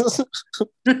useless.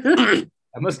 I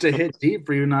must have hit deep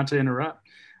for you not to interrupt.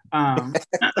 But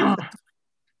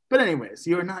anyways,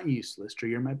 you're not useless, Drew.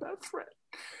 You're my best friend.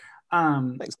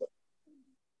 Thanks.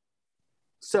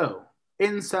 So,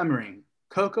 in summary,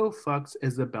 Coco fucks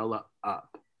Isabella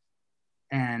up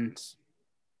and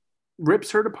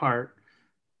rips her apart,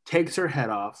 takes her head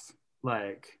off.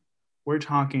 Like, we're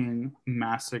talking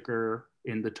massacre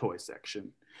in the toy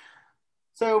section.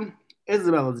 So,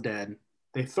 Isabella's dead.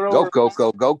 They throw her. Go.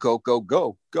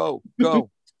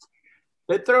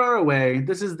 They throw her away.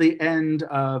 This is the end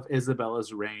of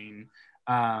Isabella's reign.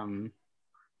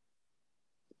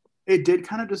 It did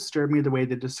kind of disturb me the way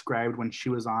they described when she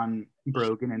was on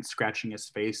Brogan and scratching his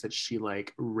face that she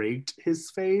like raked his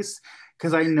face,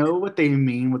 because I know what they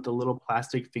mean with the little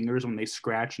plastic fingers when they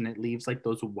scratch and it leaves like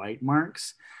those white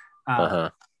marks.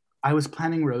 I was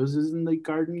planting roses in the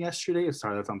garden yesterday.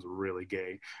 Sorry, that sounds really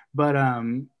gay. But I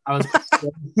was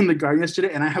in the garden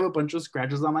yesterday and I have a bunch of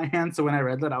scratches on my hand. So when I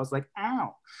read that, I was like,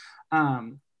 ow.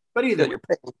 But either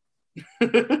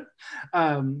way.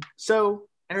 So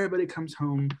everybody comes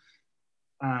home.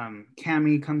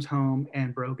 Cammy comes home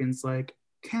and Brogan's like,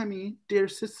 Cammy, dear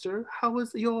sister, how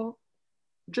was your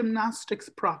gymnastics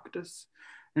practice?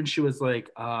 And she was like,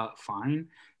 fine.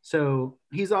 So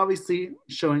he's obviously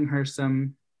showing her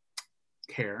some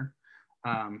care,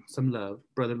 some love,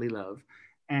 brotherly love.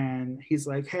 And he's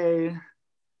like, hey,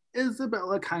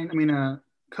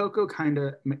 Coco kind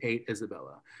of ate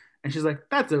Isabella. And she's like,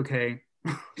 that's okay.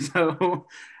 So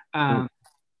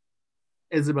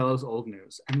Isabella's old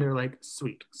news. And they're like,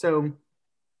 sweet. So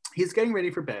he's getting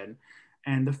ready for bed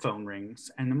and the phone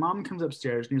rings and the mom comes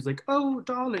upstairs and he's like, oh,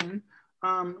 darling,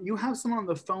 you have someone on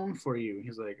the phone for you.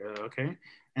 He's like, okay.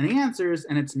 And he answers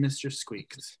and it's Mr.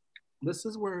 Squeaks. This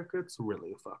is where it gets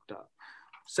really fucked up.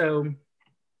 So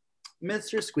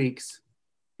Mr. Squeaks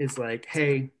is like,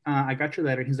 hey, I got your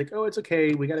letter. He's like, oh, it's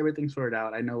okay. We got everything sorted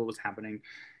out. I know what was happening.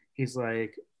 He's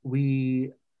like,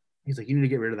 you need to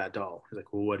get rid of that doll. He's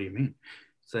like, well, what do you mean?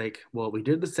 It's like, well, we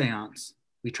did the seance.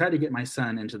 We tried to get my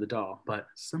son into the doll, but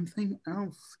something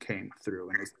else came through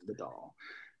and was in the doll.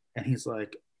 And he's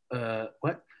like,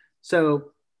 what?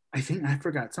 So I think I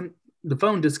forgot the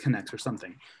phone disconnects or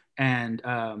something. And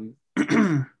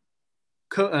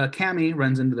Cammy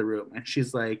runs into the room and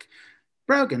she's like,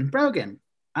 Brogan,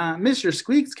 Mr.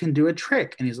 Squeaks can do a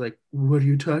trick. And he's like, what are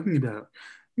you talking about?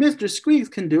 Mr. Squeaks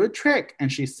can do a trick. And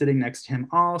she's sitting next to him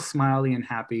all smiley and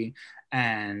happy.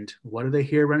 And what do they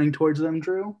hear running towards them,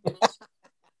 Drew?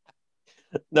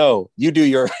 No, you do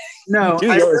your. No, do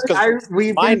yours,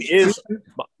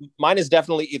 mine is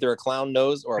definitely either a clown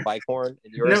nose or a bike horn.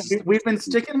 And yours no, we've been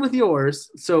sticking with yours.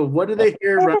 So what do they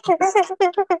hear running?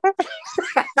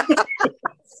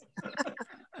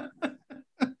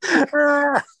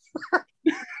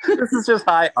 This is just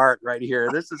high art right here.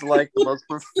 This is like the most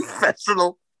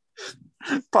professional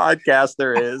podcast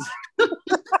there is.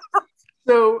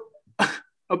 So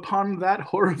upon that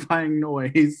horrifying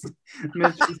noise,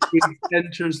 Mr. Squeaks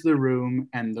enters the room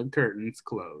and the curtains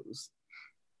close.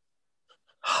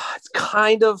 It's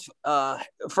kind of,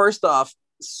 first off,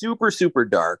 super, super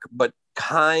dark, but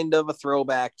kind of a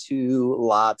throwback to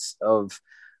lots of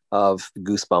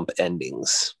Goosebump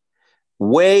endings.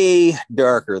 Way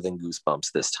darker than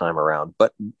Goosebumps this time around,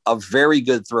 but a very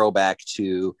good throwback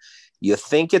to you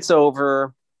think it's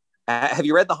over. Have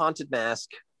you read The Haunted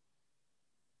Mask?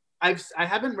 I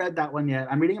haven't read that one yet.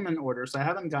 I'm reading them in order, so I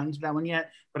haven't gotten to that one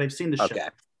yet, but I've seen the show,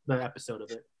 the episode of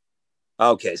it.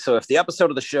 Okay, so if the episode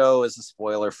of the show is a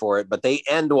spoiler for it, but they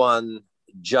end one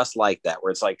just like that,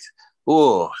 where it's like,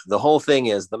 ooh, the whole thing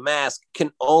is the mask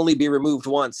can only be removed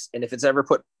once, and if it's ever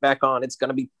put back on, it's going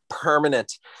to be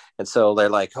permanent. And so they're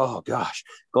like, oh gosh,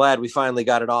 glad we finally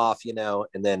got it off, you know.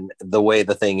 And then the way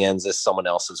the thing ends is someone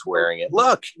else is wearing it.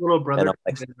 Look, little brother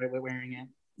like, wearing it.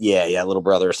 Yeah, little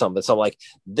brother or something. So I'm like,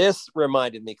 this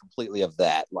reminded me completely of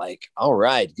that. Like, all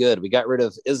right, good, we got rid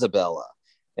of Isabella.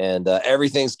 and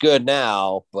everything's good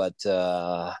now, but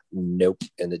nope,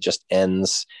 and it just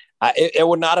ends. It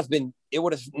would not have been. It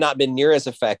would have not been near as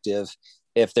effective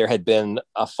if there had been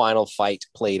a final fight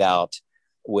played out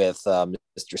with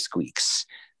Mr. Squeaks.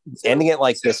 Ending it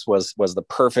like this was the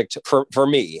perfect for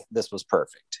me. This was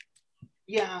perfect.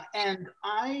 Yeah, and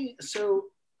I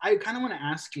kind of want to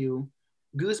ask you,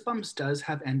 Goosebumps does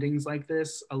have endings like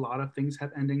this. A lot of things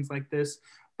have endings like this,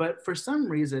 but for some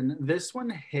reason, this one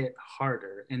hit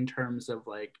harder in terms of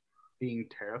like being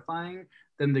terrifying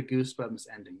than the Goosebumps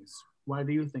endings. Why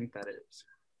do you think that is?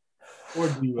 Or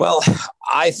do you? Well,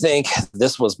 I think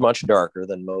this was much darker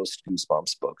than most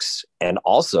Goosebumps books, and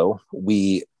also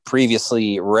we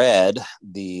previously read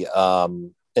the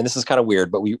and this is kind of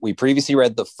weird, but we previously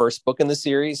read the first book in the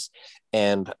series,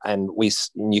 and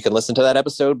you can listen to that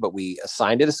episode, but we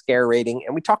assigned it a scare rating,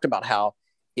 and we talked about how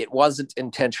it wasn't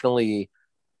intentionally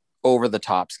over the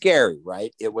top scary,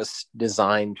 right? It was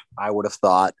designed, I would have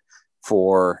thought,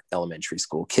 for elementary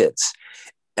school kids.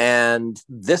 And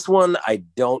this one, I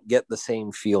don't get the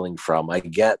same feeling from. I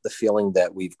get the feeling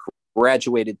that we've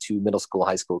graduated to middle school,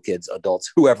 high school kids, adults,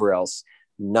 whoever else,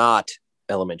 not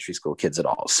elementary school kids at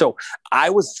all. So I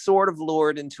was sort of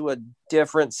lured into a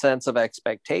different sense of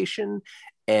expectation.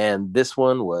 And this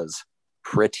one was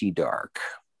pretty dark.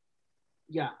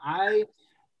 Yeah,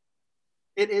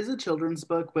 it is a children's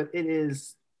book, but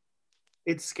it's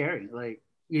scary. Like,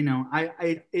 you know,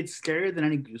 it's scarier than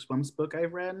any Goosebumps book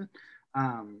I've read.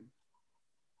 I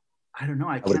don't know.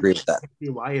 I would agree with that. See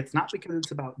why. It's not because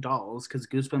it's about dolls, because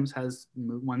Goosebumps has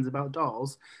ones about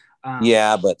dolls.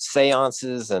 Yeah, but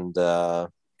seances and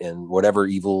whatever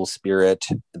evil spirit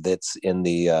that's in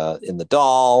the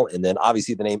doll, and then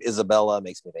obviously the name Isabella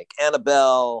makes me think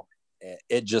Annabelle.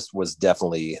 It just was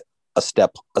definitely a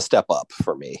step up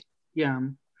for me. Yeah.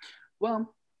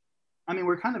 Well, I mean,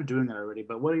 we're kind of doing it already,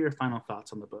 but what are your final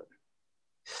thoughts on the book?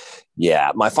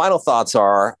 Yeah, my final thoughts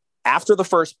are, after the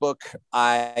first book,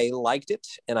 I liked it,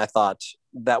 and I thought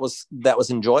that was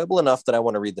enjoyable enough that I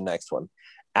want to read the next one.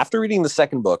 After reading the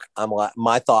second book,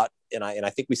 my thought, and I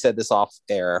think we said this off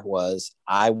air, was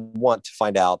I want to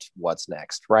find out what's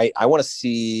next, right? I want to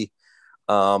see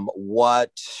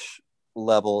what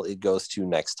level it goes to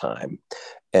next time.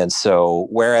 And so,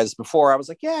 whereas before I was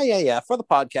like, yeah, for the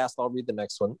podcast, I'll read the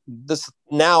next one.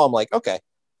 Now I'm like, okay,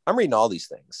 I'm reading all these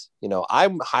things. You know,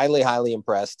 I'm highly, highly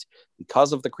impressed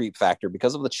because of the creep factor,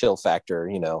 because of the chill factor,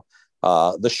 you know,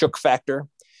 the shook factor.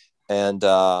 And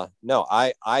no,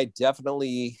 I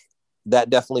definitely, that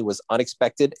definitely was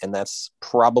unexpected. And that's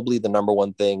probably the number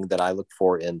one thing that I look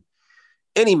for in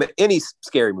any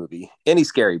scary movie, any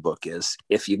scary book, is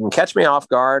if you can catch me off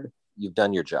guard, you've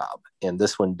done your job. And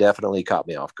this one definitely caught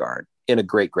me off guard in a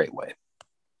great, great way.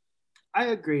 I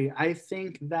agree. I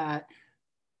think that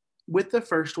with the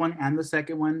first one and the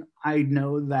second one, I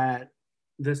know that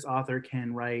this author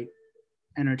can write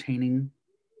entertaining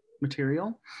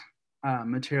material,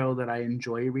 material that I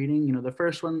enjoy reading. You know, the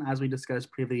first one, as we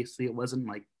discussed previously, it wasn't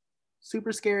like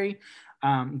super scary.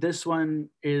 This one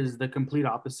is the complete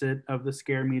opposite of the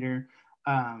scare meter.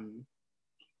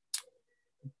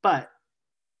 But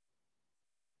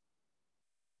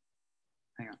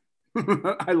hang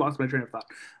on, I lost my train of thought.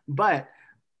 But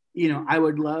you know, I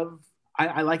would love.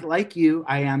 I like you.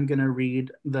 I am gonna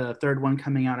read the third one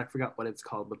coming out. I forgot what it's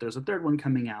called, but there's a third one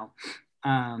coming out.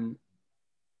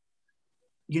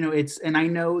 You know, and I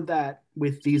know that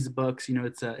with these books, you know,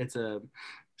 it's a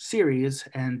series,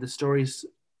 and the stories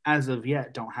as of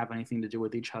yet don't have anything to do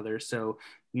with each other. So,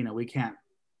 you know, we can't.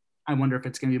 I wonder if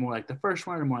it's going to be more like the first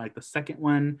one or more like the second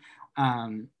one. I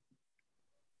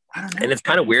don't know. And it's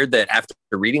kind of weird that after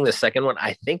reading the second one,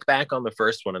 I think back on the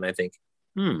first one and I think,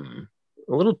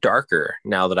 a little darker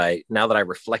now that I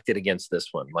reflected against this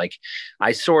one. Like,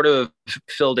 I sort of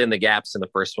filled in the gaps in the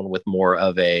first one with more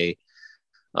of a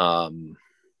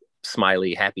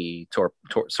smiley, happy,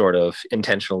 sort of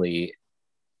intentionally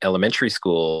elementary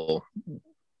school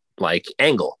like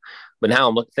angle. But now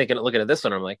I'm looking at this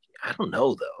one, I'm like, I don't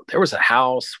know though. There was a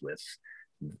house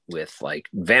with like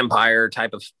vampire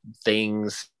type of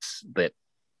things that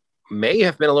may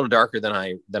have been a little darker than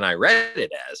I read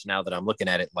it as, now that I'm looking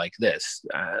at it like this.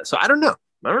 So I don't know,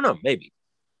 maybe.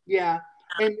 Yeah.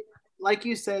 And like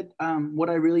you said, what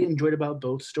I really enjoyed about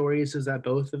both stories is that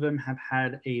both of them have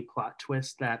had a plot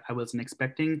twist that I wasn't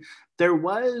expecting. There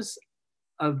was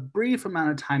a brief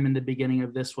amount of time in the beginning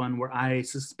of this one where I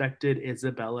suspected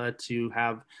Isabella to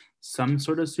have some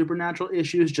sort of supernatural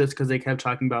issues, just because they kept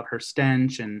talking about her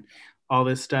stench and all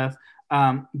this stuff.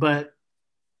 But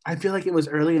I feel like it was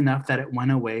early enough that it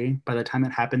went away by the time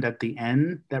it happened at the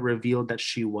end that revealed that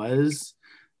she was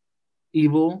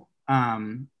evil.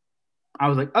 I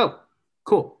was like, oh,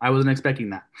 cool. I wasn't expecting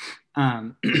that.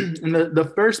 And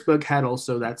the first book had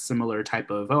also that similar type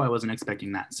of, oh, I wasn't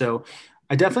expecting that. So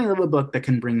I definitely love a book that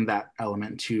can bring that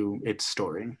element to its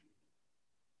story.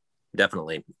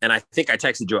 Definitely. And I think I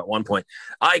texted you at one point.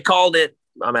 I called it.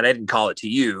 I mean, I didn't call it to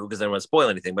you because I didn't want to spoil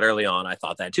anything, but early on I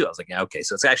thought that too. I was like, yeah, okay,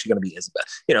 so it's actually going to be Isabel.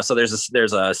 So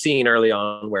there's a scene early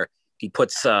on where he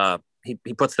puts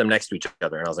he puts them next to each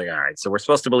other, and I was like, all right, so we're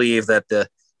supposed to believe that the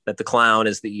clown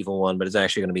is the evil one, but it's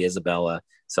actually going to be Isabella.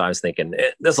 So I was thinking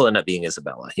this will end up being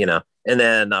Isabella. And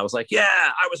then I was like, yeah,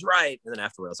 I was right. And then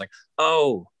afterward I was like,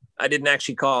 oh, I didn't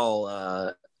actually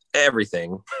call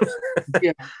everything.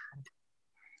 Yeah.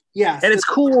 Yeah. And it's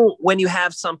cool when you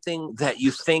have something that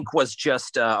you think was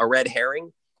just a red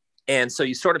herring. And so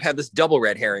you sort of have this double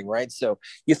red herring, right? So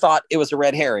you thought it was a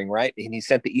red herring, right? And he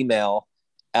sent the email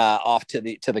off to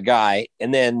the guy,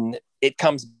 and then it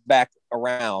comes back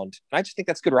around. And I just think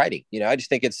that's good writing. I just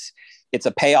think it's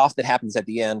a payoff that happens at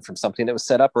the end from something that was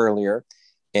set up earlier,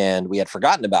 and we had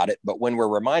forgotten about it. But when we're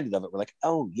reminded of it, we're like,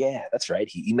 oh yeah, that's right.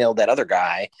 He emailed that other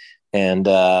guy, and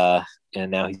now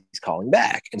he's calling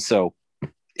back. And so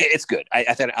it's good.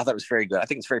 I thought it was very good. I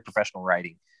think it's very professional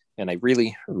writing, and I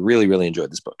really, really, really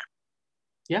enjoyed this book.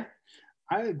 Yeah,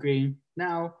 I agree.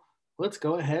 Now let's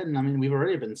go ahead and we've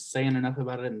already been saying enough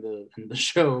about it in the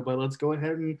show, but let's go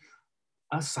ahead and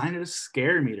assign it a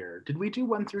scare meter. Did we do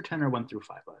 1 through 10 or 1 through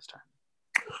 5 last time?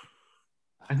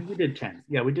 I think we did 10.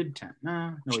 Yeah, we did 10.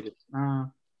 No, we did.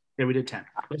 Yeah, we did 10.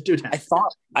 Let's do 10.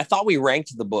 I thought we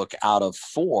ranked the book out of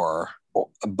 4,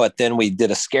 but then we did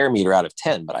a scare meter out of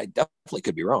 10. But I definitely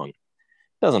could be wrong.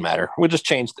 Doesn't matter. We'll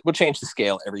change the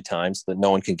scale every time so that no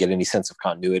one can get any sense of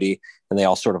continuity, and they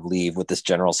all sort of leave with this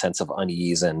general sense of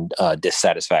unease and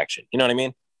dissatisfaction. You know what I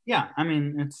mean? Yeah,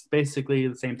 it's basically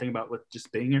the same thing about with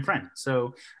just being your friend.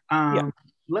 So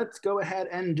let's go ahead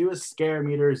and do a scare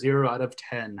meter 0 out of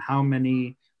 10. How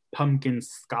many pumpkin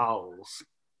skulls?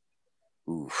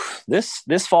 Oof.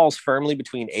 This falls firmly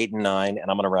between 8 and 9,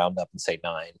 and I'm going to round up and say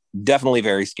 9. Definitely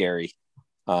very scary.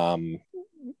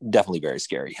 Definitely very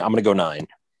scary. I'm going to go 9.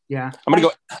 Yeah. I'm going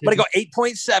to go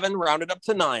 8.7, rounded up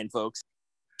to 9, folks.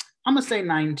 I'm going to say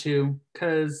 9 too,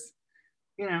 because,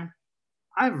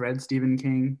 I've read Stephen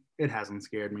King. It hasn't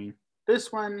scared me.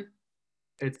 This one,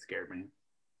 it scared me.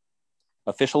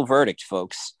 Official verdict,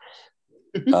 folks.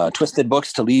 Twisted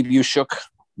Books to Leave You Shook,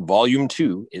 Volume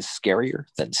 2 is scarier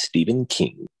than Stephen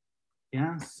King.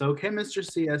 Yes. Okay, Mr.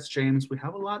 C.S. James, we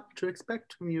have a lot to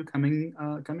expect from you coming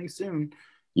soon.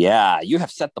 Yeah, you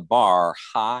have set the bar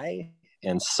high,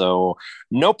 and so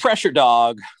no pressure,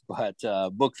 dog. But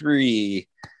book 3,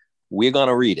 we're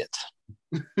gonna read it.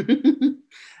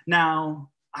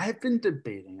 Now, I've been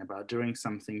debating about doing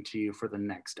something to you for the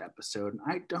next episode.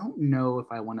 I don't know if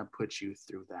I want to put you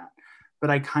through that, but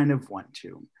I kind of want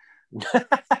to.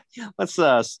 Let's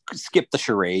skip the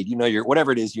charade.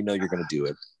 Whatever it is, you're gonna do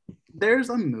it. There's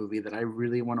a movie that I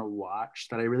really want to watch,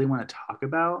 that I really want to talk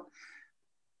about,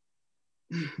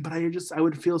 but I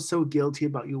would feel so guilty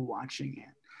about you watching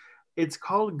it. It's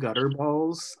called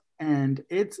Gutterballs, and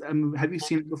it's have you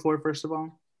seen it before, first of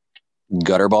all?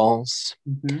 Gutterballs?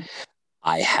 Mm-hmm.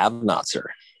 I have not, sir.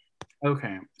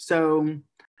 Okay, so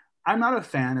I'm not a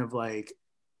fan of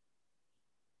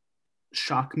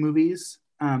shock movies.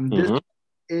 This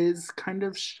is kind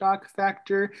of shock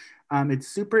factor. It's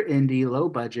super indie, low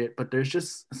budget, but there's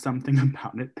just something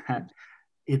about it that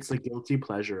it's a guilty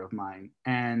pleasure of mine.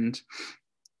 And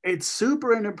it's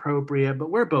super inappropriate, but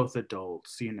we're both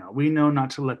adults, we know not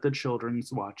to let the children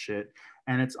watch it,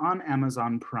 and it's on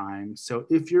Amazon Prime. So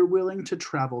if you're willing to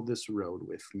travel this road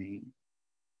with me,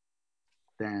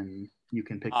 then you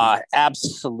can pick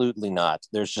absolutely not.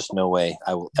 There's just no way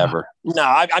I will ever. No,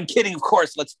 I'm kidding. Of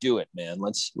course, let's do it, man.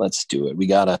 Let's do it. We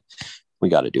gotta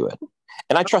do it.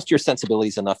 And I trust your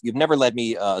sensibilities enough. You've never led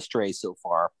me astray so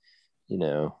far,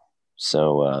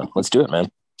 so let's do it, man.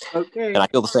 Okay. And I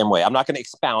feel the same way. I'm not going to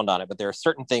expound on it, but there are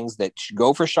certain things that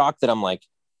go for shock that I'm like,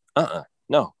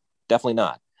 no, definitely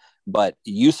not. But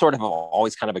you sort of have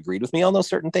always kind of agreed with me on those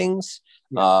certain things.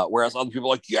 Yeah. Whereas other people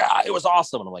are like, yeah, it was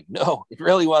awesome. And I'm like, no, it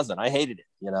really wasn't. I hated it,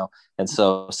 And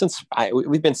so since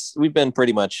we've been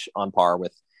pretty much on par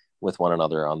with one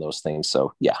another on those things.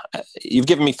 So yeah, you've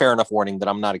given me fair enough warning that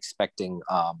I'm not expecting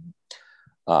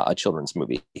a children's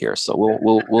movie here. So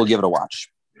we'll give it a watch.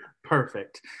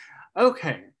 Perfect.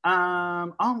 Okay.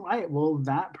 All right. Well,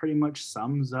 that pretty much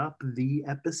sums up the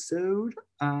episode.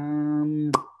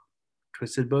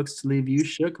 Twisted Books to Leave You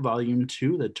Shook, Volume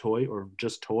 2, the toy or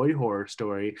just toy horror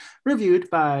story, reviewed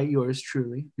by yours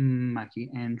truly,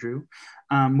 Mikey and Drew.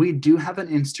 We do have an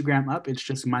Instagram up. It's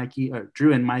just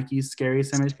Drew and Mikey's Scary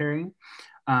Cemetery.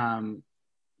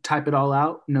 type it all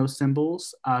out, no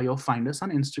symbols. You'll find us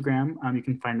on Instagram. You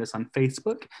can find us on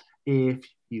Facebook. If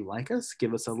you like us,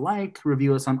 give us a like,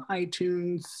 review us on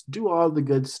iTunes, do all the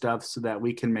good stuff so that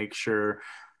we can make sure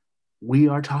we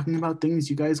are talking about things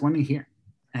you guys want to hear.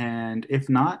 And if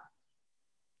not,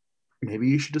 maybe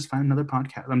you should just find another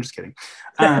podcast. I'm just kidding.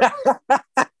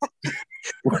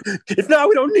 If not,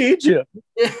 we don't need you.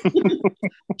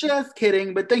 Just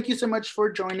kidding. But thank you so much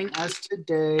for joining us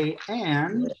today.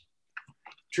 And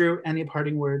Drew, any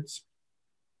parting words?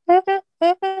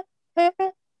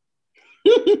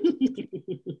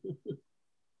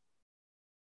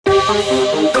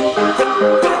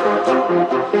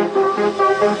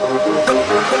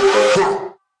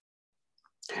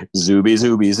 Zooby,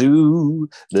 zooby, zoo.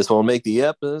 This won't make the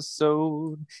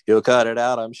episode. He'll cut it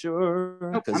out, I'm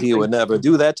sure, because he would never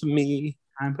do that to me.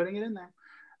 I'm putting it in there.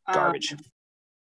 Garbage.